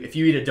it. If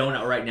you eat a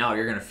donut right now,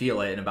 you're going to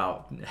feel it in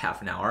about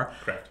half an hour.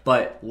 Correct.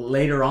 But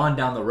later on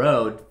down the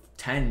road,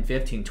 10,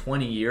 15,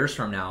 20 years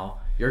from now,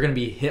 you're going to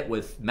be hit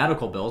with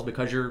medical bills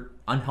because you're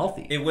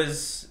unhealthy. It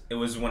was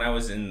when I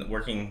was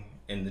working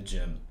in the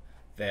gym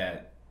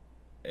that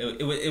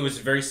it was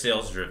very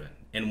sales driven,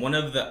 and one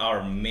of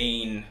our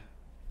main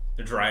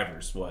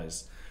drivers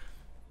was,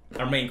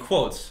 our main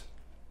quotes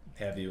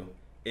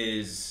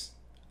is,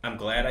 "I'm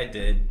glad I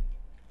did,"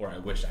 or "I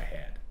wish I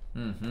had."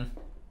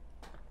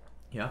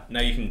 Yeah.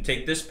 Now you can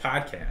take this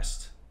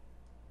podcast,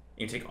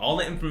 you can take all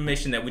the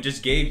information that we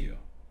just gave you,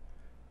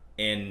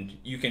 and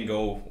you can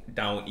go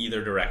down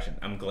either direction.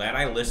 I'm glad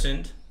I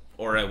listened,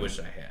 or I wish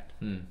I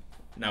had.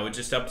 Now it's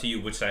just up to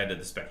you which side of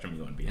the spectrum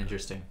you want to be.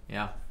 Interesting.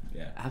 Yeah.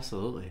 Yeah.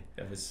 Absolutely.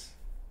 That was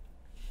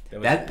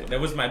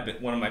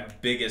one of my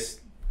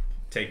biggest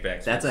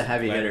takebacks. That's a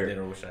heavy hitter. I did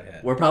or wish I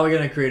had. We're probably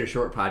going to create a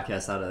short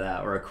podcast out of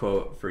that, or a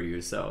quote for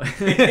you. So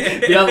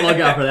be on the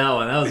lookout for that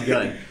one. That was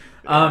good.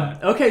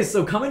 Okay,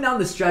 so coming down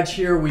the stretch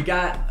here, we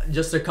got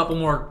just a couple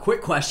more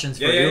quick questions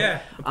for you.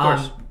 Yeah, of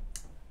course.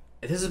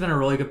 This has been a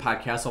really good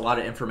podcast. A lot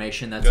of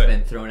information that's Good.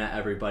 been thrown at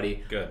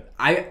everybody. Good.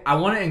 I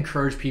want to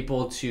encourage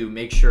people to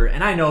make sure,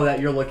 and I know that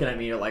you're looking at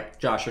me, you're like,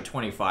 Josh, you're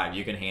 25,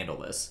 you can handle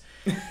this.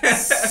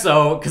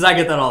 So, because I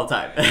get that all the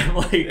time.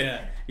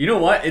 You know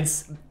what?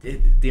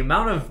 The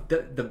amount of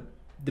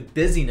the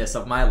busyness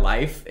of my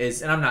life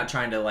is, and I'm not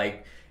trying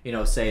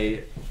to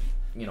say,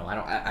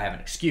 I have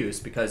an excuse,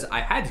 because I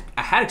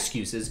had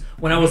excuses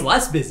when I was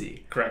less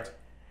busy. Correct.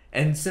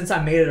 And since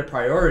I made it a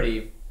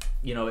priority,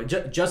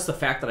 just the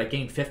fact that I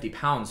gained 50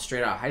 pounds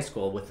straight out of high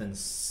school within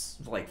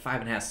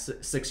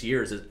 5.5, 6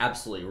 years is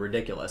absolutely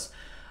ridiculous.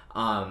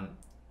 And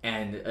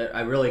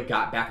I really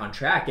got back on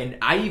track, and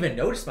I even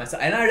noticed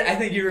myself. And I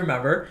think you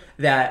remember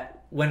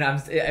that when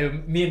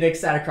me and Nick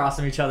sat across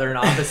from each other in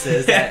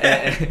offices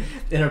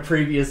in a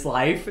previous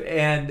life,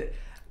 and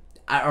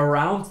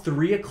around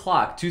 3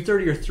 o'clock,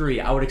 2:30 or 3,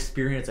 I would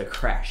experience a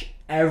crash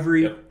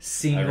every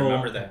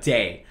single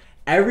day.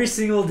 Every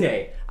single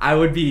day, I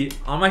would be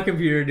on my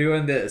computer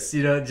doing this,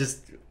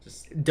 just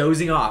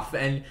dozing off.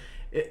 And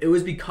it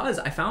was because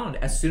I found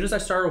as soon as I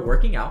started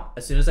working out,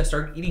 as soon as I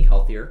started eating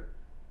healthier,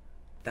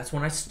 that's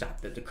when I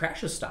stopped. The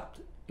crashes stopped.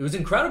 It was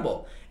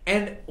incredible.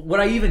 And what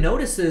I even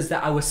noticed is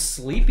that I was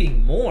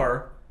sleeping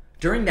more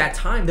during that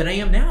time than I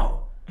am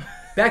now.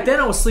 Back then,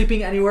 I was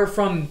sleeping anywhere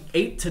from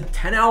 8 to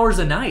 10 hours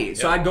a night.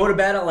 So I'd go to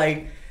bed at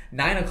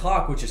 9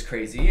 o'clock, which is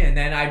crazy. And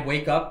then I'd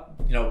wake up,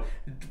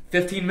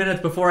 15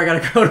 minutes before I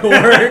got to go to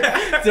work,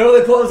 throw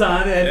the clothes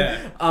on.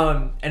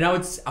 And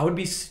I would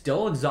be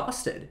still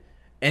exhausted.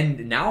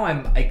 And now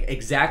I'm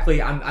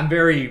I'm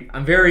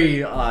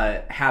very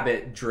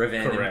habit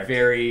driven. Correct. And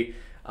very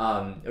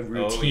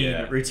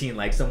routine,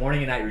 like some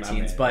morning and night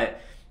routines.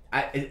 But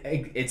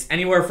it's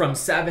anywhere from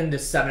 7 to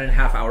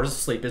 7.5 hours of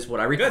sleep is what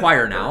I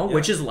require now,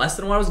 which is less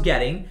than what I was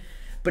getting.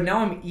 But now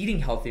I'm eating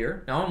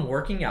healthier. Now I'm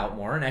working out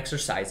more and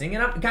exercising.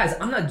 And guys,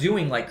 I'm not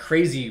doing like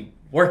crazy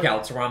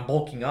workouts where I'm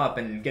bulking up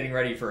and getting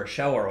ready for a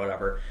show or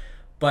whatever.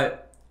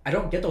 But I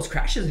don't get those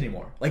crashes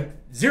anymore. Like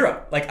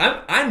zero. Like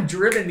I'm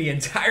driven the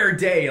entire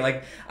day.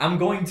 Like I'm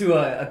going to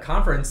a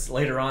conference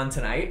later on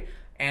tonight,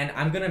 and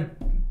I'm gonna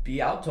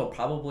be out till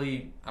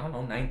probably, I don't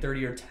know,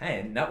 9:30 or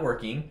 10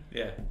 networking.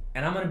 Yeah.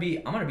 And I'm gonna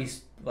be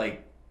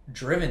like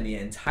driven the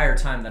entire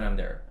time that I'm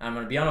there. I'm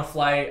gonna be on a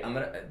flight.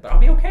 But I'll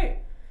be okay.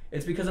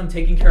 It's because I'm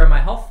taking care of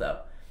my health, though.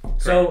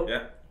 Correct.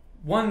 So,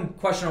 one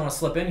question I want to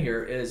slip in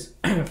here is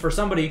for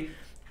somebody,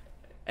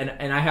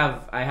 and I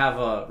have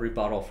a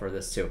rebuttal for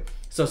this too.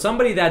 So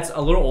somebody that's a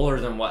little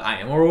older than what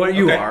I am or what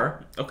you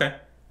are,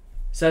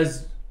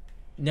 says,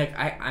 Nick,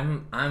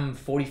 I'm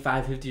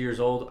 45, 50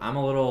 years old. I'm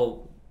a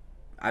little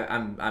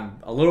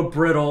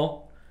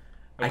brittle.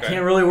 I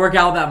can't really work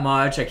out that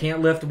much. I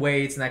can't lift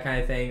weights and that kind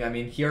of thing. I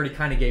mean, he already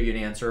kind of gave you an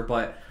answer,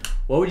 but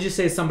what would you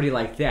say to somebody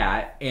like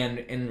that? And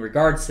in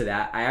regards to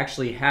that, I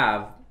actually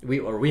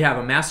we have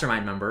a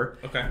mastermind member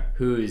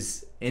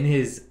who's in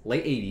his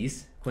late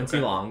 80s, Quincy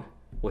Long,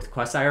 with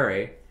Quest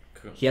IRA.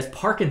 Cool. He has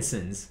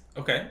Parkinson's.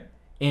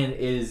 And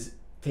is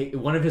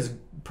one of his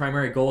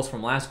primary goals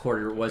from last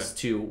quarter was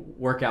to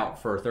work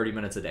out for 30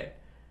 minutes a day.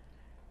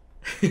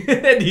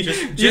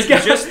 just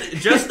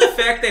the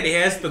fact that he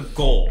has the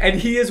goal,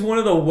 and he is one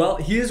of the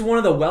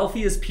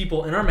wealthiest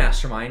people in our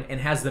mastermind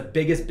and has the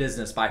biggest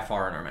business by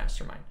far in our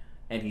mastermind,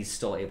 and he's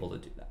still able to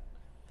do that.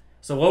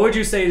 So what would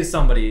you say to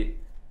somebody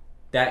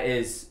that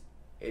is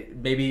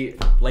maybe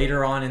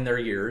later on in their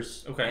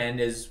years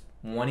and is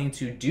wanting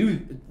to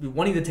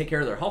take care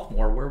of their health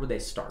more? Where would they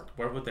start?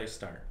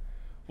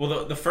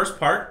 Well, the first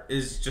part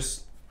is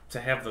just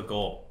to have the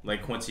goal,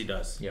 like Quincy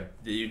does.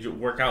 You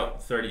work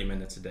out 30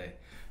 minutes a day.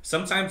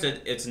 Sometimes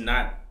it's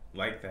not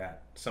like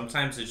that.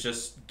 Sometimes it's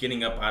just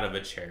getting up out of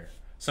a chair.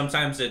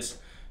 Sometimes it's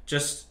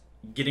just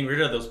getting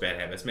rid of those bad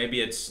habits.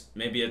 Maybe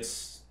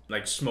it's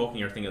like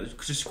smoking or things.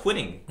 Just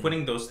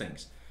quitting those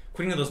things.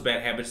 Quitting those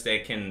bad habits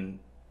that can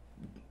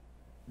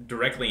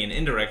directly and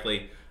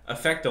indirectly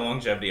affect the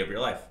longevity of your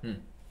life.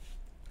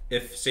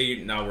 If,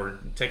 say, now we're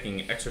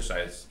taking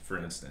exercise, for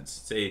instance.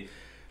 Say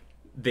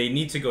they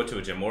need to go to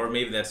a gym, or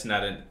maybe that's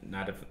not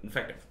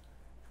effective.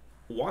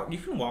 You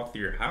can walk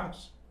through your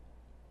house.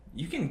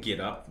 You can get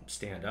up,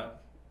 stand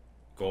up,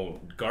 go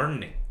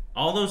gardening.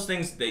 All those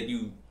things that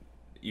you've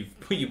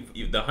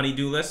the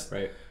honey-do list.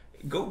 Right.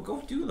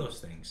 Go do those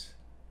things,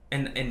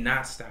 and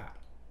not stop.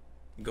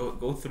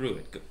 Go through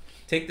it.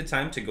 Take the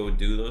time to go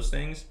do those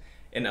things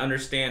and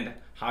understand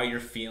how you're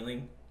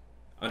feeling.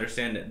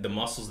 Understand the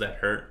muscles that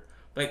hurt.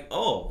 Like,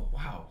 oh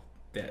wow,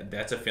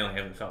 that's a feeling I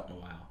haven't felt in a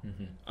while.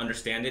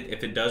 Understand it.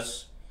 If it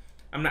does,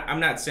 I'm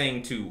not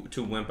saying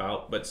to wimp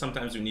out, but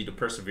sometimes we need to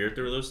persevere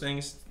through those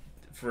things.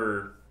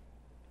 For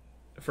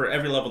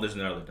every level, there's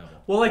another level.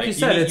 Well, like you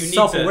said, it's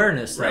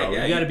self-awareness, though.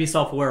 Right, you got to be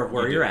self-aware of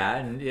where you're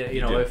at, and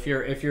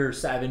if you're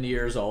 70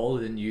 years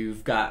old and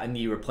you've got a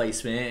knee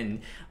replacement,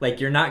 and like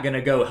you're not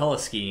gonna go hella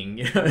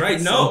skiing, right?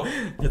 So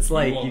no, it's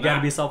like you got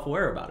to be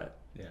self-aware about it.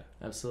 Yeah,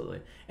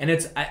 absolutely. And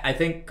it's I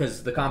think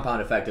because the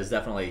compound effect is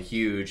definitely a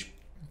huge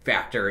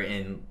factor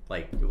in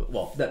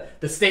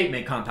the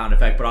statement compound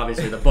effect, but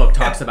obviously the book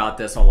talks about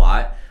this a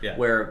lot. Yeah.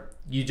 Where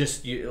you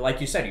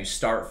like you said, you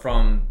start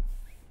from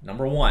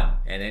number one,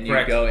 and then you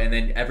go, and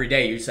then every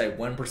day you say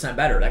 1%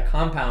 better. That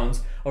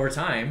compounds over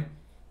time.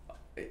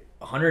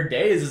 100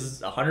 days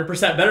is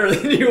 100% better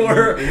than you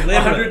were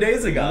 100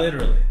 days ago.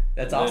 Literally,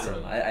 that's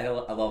awesome. I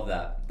love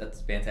that.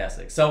 That's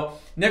fantastic. So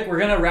Nick, we're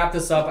gonna wrap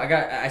this up.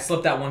 I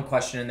slipped that one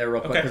question in there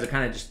real quick because it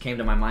kind of just came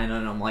to my mind,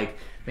 and I'm like,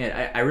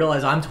 man, I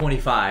realize I'm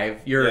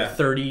 25. You're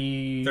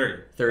 30.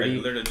 30.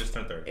 I literally just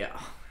turned 30. Yeah.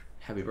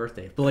 Happy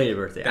birthday. Belated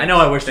birthday. I know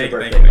I wished you a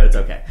birthday, but it's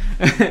okay.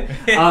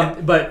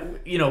 But,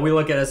 we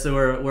look at us, so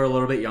we're a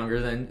little bit younger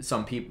than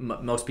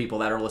most people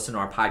that are listening to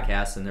our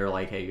podcast, and they're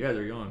like, hey, you guys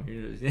are young.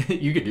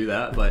 You could do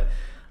that. But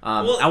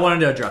I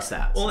wanted to address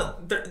that. Well,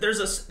 so. There's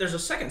a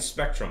second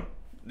spectrum,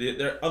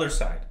 the other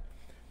side.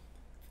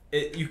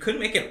 You could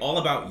make it all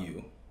about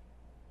you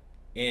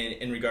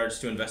in regards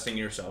to investing in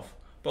yourself.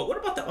 But what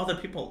about the other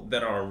people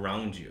that are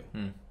around you?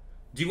 Do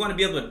you want to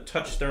be able to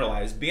touch their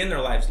lives, be in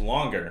their lives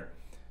longer?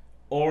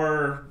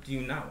 Or do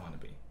you not want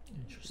to be?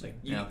 Interesting.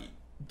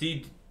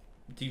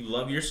 Do you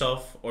love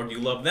yourself, or do you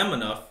love them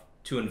enough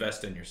to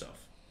invest in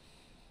yourself?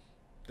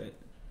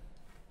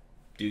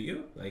 Do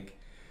you? Like,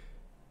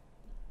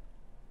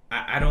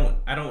 I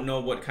don't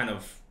know what kind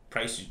of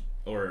price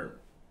or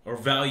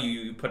value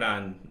you put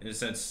on, in a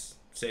sense,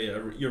 say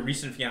your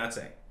recent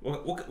fiance.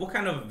 What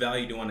kind of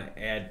value do you want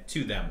to add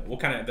to them? What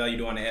kind of value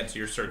do you want to add to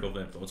your circle of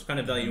influence? What kind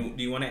of value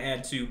do you want to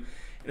add to,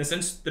 in a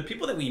sense, the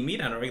people that we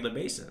meet on a regular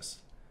basis?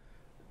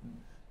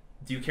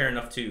 Do you care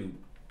enough to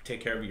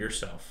take care of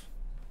yourself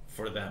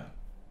for them,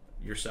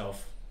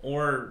 yourself,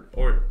 or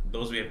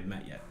those we haven't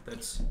met yet?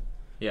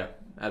 Yeah,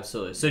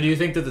 absolutely. So do you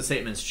think that the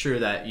statement's true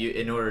that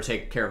in order to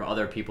take care of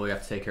other people, you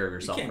have to take care of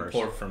yourself first? You can't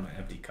pour from an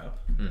empty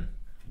cup.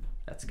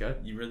 That's good.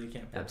 You really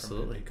can't pour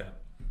Absolutely. from an empty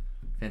cup.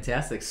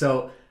 Fantastic.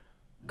 So,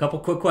 a couple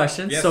quick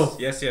questions. Yes, so,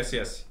 yes.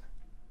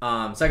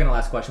 Second to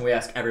last question. We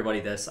ask everybody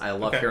this. I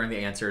love Okay. hearing the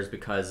answers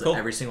because Cool.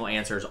 every single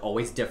answer is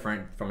always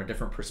different from a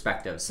different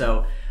perspective.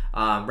 So,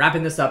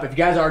 wrapping this up, if you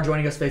guys are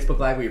joining us Facebook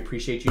Live, we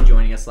appreciate you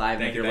joining us live.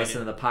 And if you're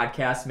listening to the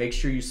podcast, make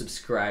sure you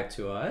subscribe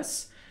to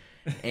us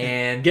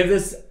and give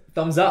this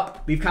thumbs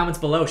up. Leave comments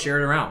below. Share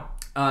it around.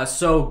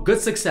 So good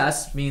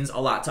success means a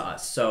lot to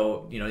us.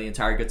 So, the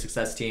entire Good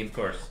Success team. Of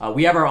course.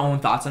 We have our own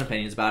thoughts and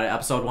opinions about it.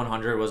 Episode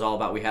 100 was all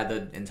about, we had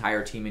the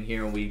entire team in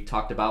here and we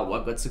talked about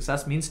what good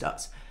success means to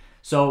us.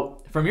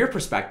 So from your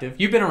perspective,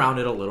 you've been around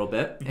it a little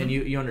bit and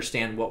you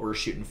understand what we're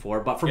shooting for.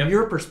 But from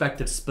your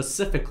perspective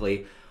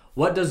specifically,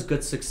 what does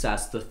good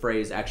success, the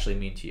phrase, actually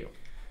mean to you?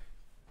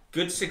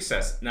 Good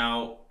success.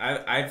 Now,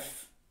 I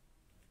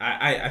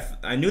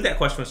knew that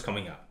question was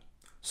coming up.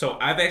 So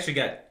I've actually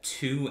got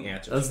two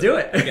answers. Let's do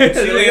it. I got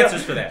two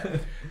answers for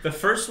that. The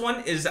first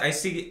one is I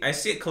see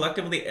it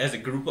collectively as a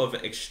group of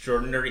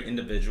extraordinary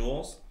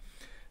individuals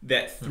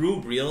that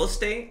through real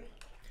estate,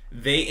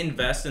 they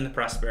invest in the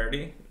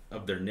prosperity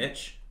of their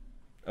niche,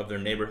 of their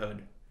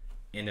neighborhood,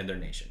 and in their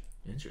nation.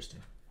 Interesting.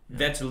 Yeah.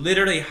 That's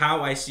literally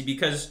how I see,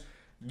 because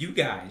you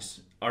guys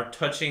are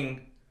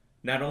touching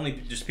not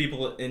only just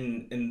people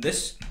in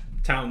this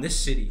town, this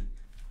city,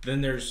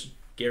 then there's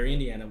Gary,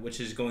 Indiana,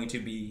 which is going to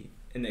be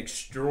an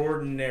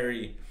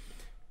extraordinary,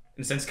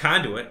 in a sense,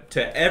 conduit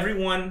to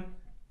everyone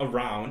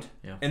around.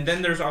 Yeah. And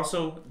then there's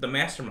also the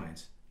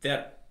masterminds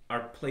that are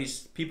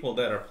placed, people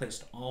that are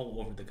placed all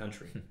over the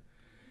country.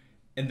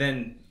 And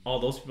then all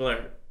those people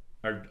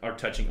are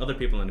touching other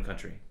people in the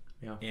country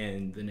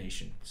and the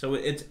nation. So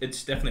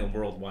it's definitely a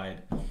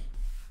worldwide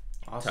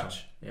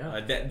touch. Yeah.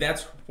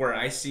 That's where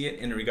I see it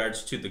in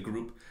regards to the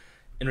group.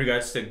 In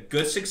regards to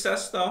good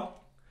success, though,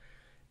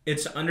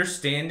 it's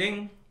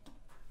understanding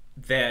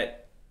that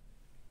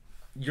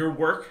your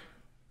work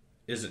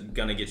is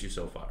going to get you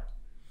so far.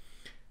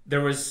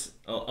 There was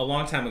a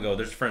long time ago,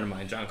 there's a friend of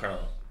mine, John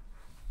Carlo.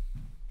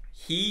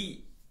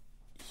 He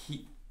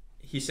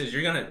says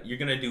you're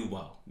gonna do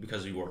well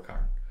because you work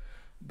hard,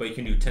 but you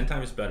can do 10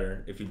 times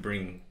better if you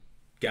bring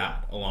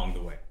God along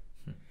the way.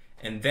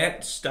 And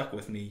that stuck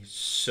with me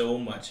so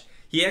much.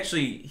 He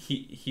actually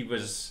he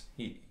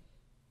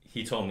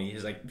told me,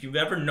 he's like, if you've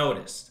ever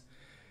noticed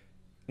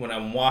when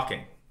I'm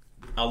walking,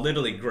 I'll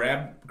literally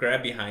grab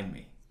behind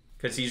me,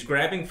 because he's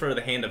grabbing for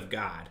the hand of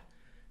God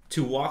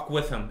to walk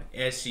with him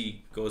as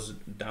he goes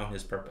down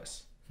his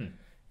purpose.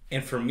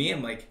 And for me,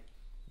 I'm like,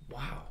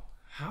 wow,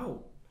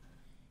 how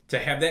to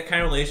have that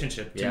kind of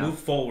relationship, to move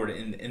forward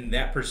in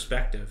that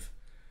perspective.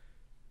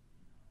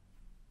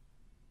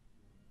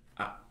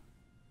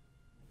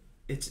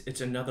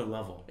 It's another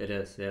level. It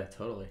is, yeah,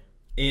 totally.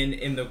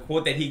 In the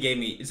quote that he gave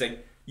me, it's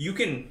like, you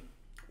can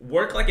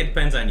work like it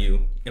depends on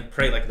you and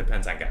pray like it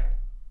depends on God.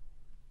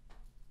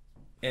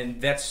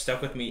 And that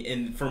stuck with me.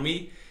 And for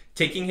me,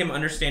 taking him,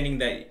 understanding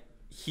that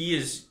he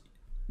is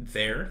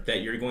there,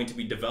 that you're going to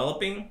be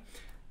developing,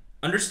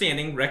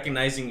 understanding,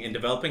 recognizing, and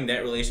developing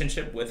that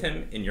relationship with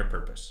him in your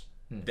purpose.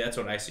 That's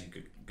what I see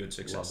good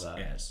success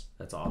as.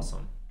 That's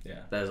awesome.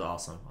 Yeah. That is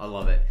awesome. I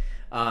love it.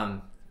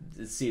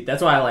 See,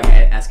 that's why I like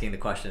asking the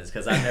questions,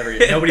 because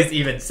nobody's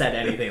even said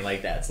anything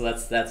like that. So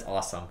that's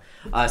awesome.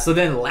 So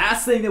then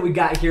last thing that we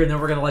got here, and then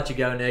we're going to let you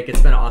go, Nick.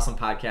 It's been an awesome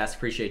podcast.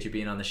 Appreciate you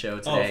being on the show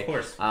today. Oh,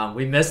 of course.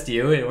 We missed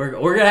you, and we're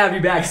going to have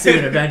you back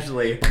soon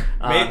eventually.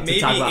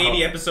 Maybe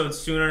 80 episodes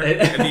sooner.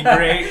 It'd be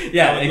great.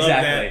 Yeah,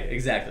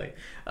 exactly.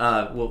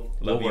 We'll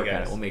work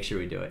on it. We'll make sure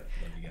we do it.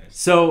 Love you guys.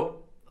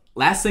 So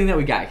last thing that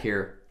we got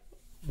here,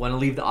 want to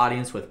leave the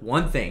audience with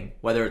one thing,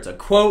 whether it's a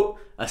quote,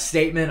 a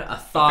statement, a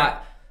thought.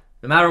 Okay.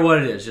 No matter what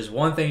it is, just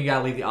one thing you got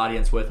to leave the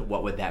audience with.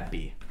 What would that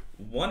be?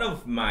 One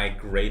of my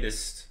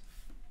greatest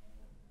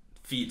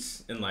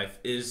feats in life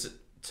is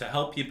to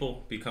help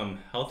people become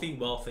healthy,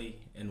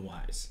 wealthy, and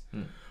wise.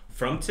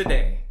 From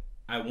today,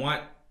 I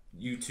want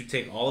you to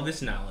take all of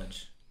this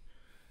knowledge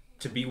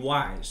to be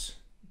wise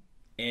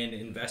and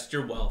invest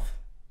your wealth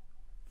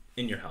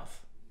in your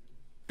health.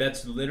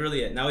 That's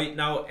literally it.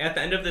 Now at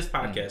the end of this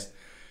podcast,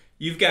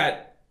 you've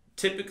got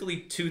typically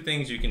two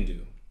things you can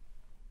do,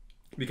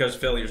 because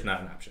failure is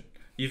not an option.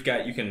 You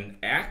can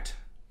act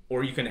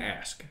or you can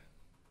ask.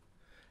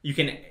 You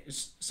can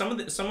some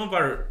of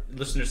our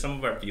listeners, some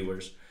of our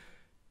viewers,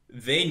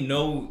 they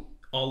know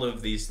all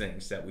of these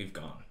things that we've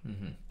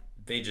gone.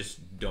 They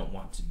just don't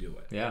want to do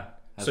it. Yeah.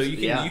 So you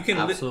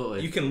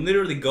can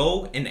literally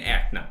go and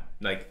act now.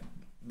 Like,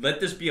 let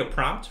this be a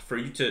prompt for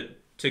you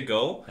to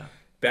go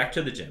back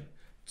to the gym,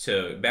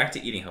 back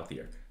to eating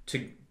healthier,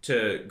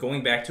 to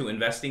going back to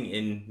investing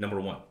in number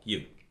one,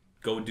 you.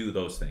 Go do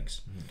those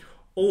things.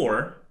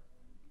 Or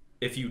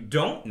if you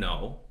don't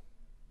know,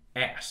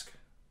 ask.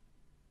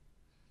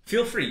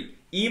 Feel free.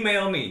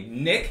 Email me,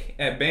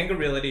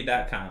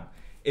 nick@bangerrealty.com.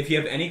 If you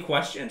have any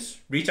questions,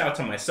 reach out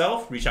to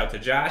myself, reach out to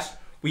Josh.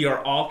 We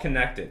are all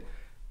connected.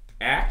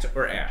 Act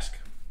or ask.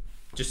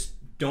 Just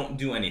don't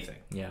do anything.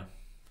 Yeah.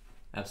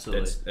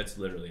 Absolutely. That's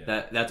literally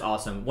it. That's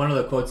awesome. One of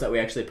the quotes that we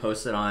actually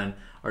posted on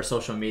our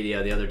social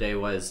media the other day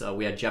was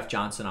we had Jeff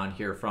Johnson on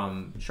here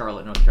from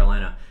Charlotte, North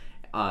Carolina.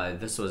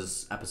 This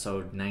was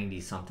episode 90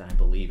 something, I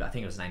believe. I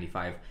think it was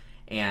 95.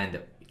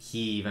 And he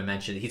even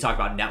mentioned, he talked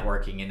about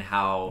networking and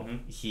how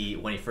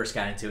when he first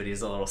got into it, he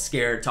was a little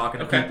scared talking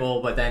to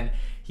people. But then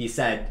he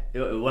said,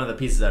 one of the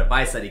pieces of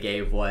advice that he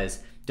gave was,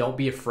 don't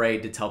be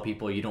afraid to tell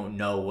people you don't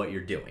know what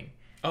you're doing.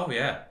 Oh,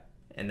 yeah.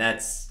 And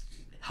that's...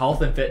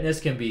 Health and fitness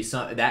can be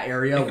that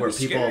area where people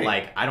scary.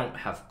 like, I don't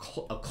have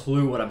a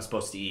clue what I'm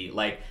supposed to eat.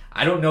 Like,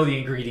 I don't know the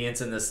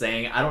ingredients in this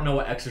thing. I don't know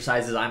what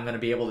exercises I'm going to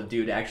be able to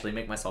do to actually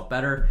make myself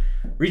better.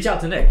 Reach out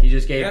to Nick. He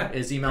just gave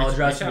his email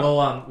address.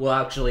 We'll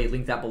actually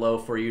link that below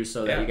for you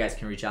so that you guys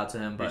can reach out to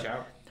him. But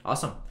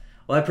awesome.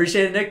 Well, I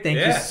appreciate it, Nick. Thank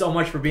you so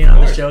much for being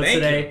on the show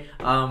today.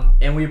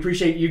 And we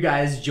appreciate you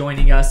guys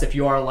joining us. If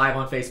you are live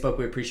on Facebook,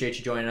 we appreciate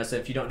you joining us.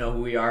 If you don't know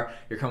who we are,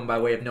 you're coming by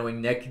way of knowing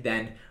Nick,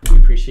 then we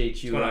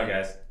appreciate you. What's going on,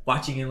 guys?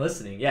 Watching and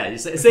listening. Yeah,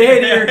 just say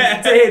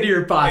hey to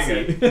your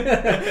posse.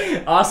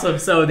 Awesome.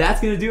 So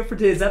that's going to do it for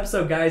today's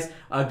episode, guys.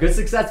 Good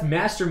Success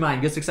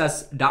Mastermind,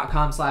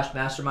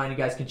 goodsuccess.com/mastermind. You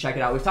guys can check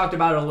it out. We've talked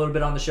about it a little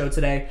bit on the show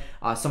today,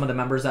 some of the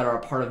members that are a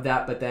part of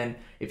that. But then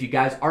if you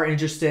guys are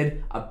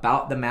interested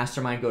about the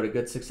mastermind, go to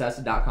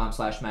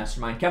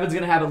goodsuccess.com/mastermind. Kevin's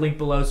going to have it linked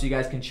below so you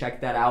guys can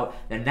check that out.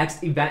 The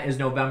next event is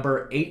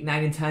November 8,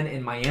 9, and 10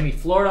 in Miami,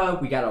 Florida.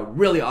 We got a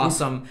really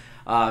awesome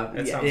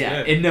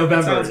in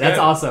November. That's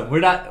awesome.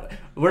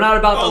 We're not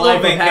about the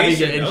life of having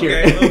it in here.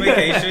 Okay, a little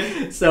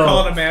vacation. So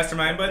call it a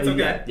mastermind, but it's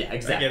okay. Yeah,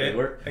 exactly. I get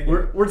it.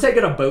 We're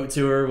taking a boat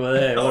tour with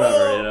it,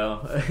 whatever, you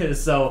know.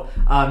 So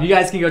you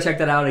guys can go check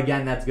that out.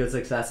 Again, that's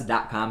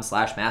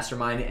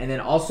goodsuccess.com/mastermind. And then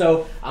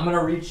also, I'm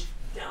gonna reach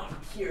down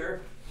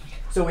here.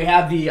 So we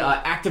have the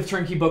Active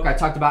Turnkey book I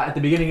talked about at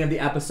the beginning of the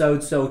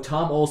episode. So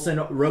Tom Olson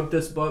wrote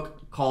this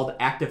book called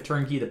Active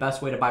Turnkey: The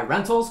Best Way to Buy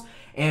Rentals,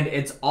 and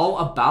it's all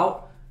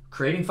about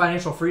creating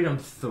financial freedom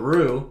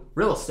through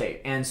real estate.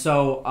 And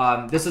so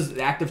this is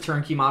the Active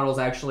Turnkey model, is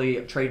actually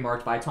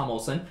trademarked by Tom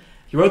Olson.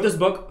 He wrote this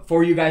book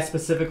for you guys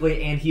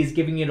specifically, and he's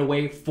giving it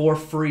away for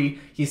free.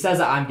 He says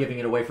that I'm giving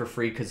it away for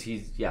free because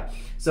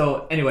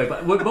So anyway,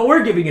 but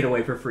we're giving it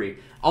away for free.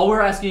 All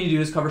we're asking you to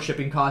do is cover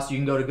shipping costs. You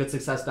can go to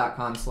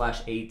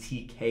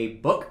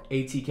goodsuccess.com/ATK book.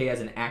 ATK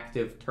as an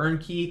Active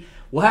Turnkey.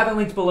 We'll have it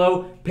linked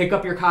below. Pick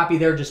up your copy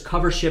there. Just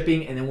cover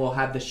shipping, and then we'll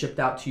have this shipped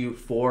out to you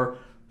for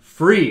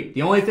free.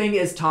 The only thing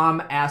is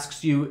Tom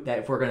asks you that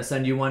if we're going to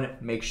send you one,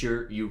 make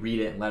sure you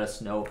read it and let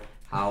us know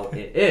how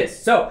it is.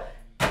 So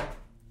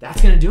that's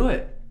going to do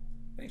it.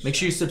 Thanks. Make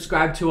sure you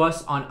subscribe to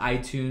us on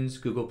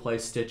iTunes, Google Play,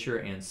 Stitcher,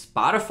 and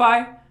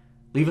Spotify.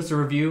 Leave us a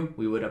review.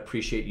 We would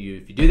appreciate you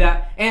if you do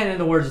that. And in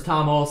the words of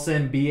Tom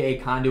Olson, be a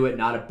conduit,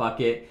 not a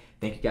bucket.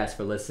 Thank you guys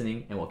for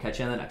listening, and we'll catch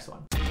you on the next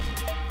one.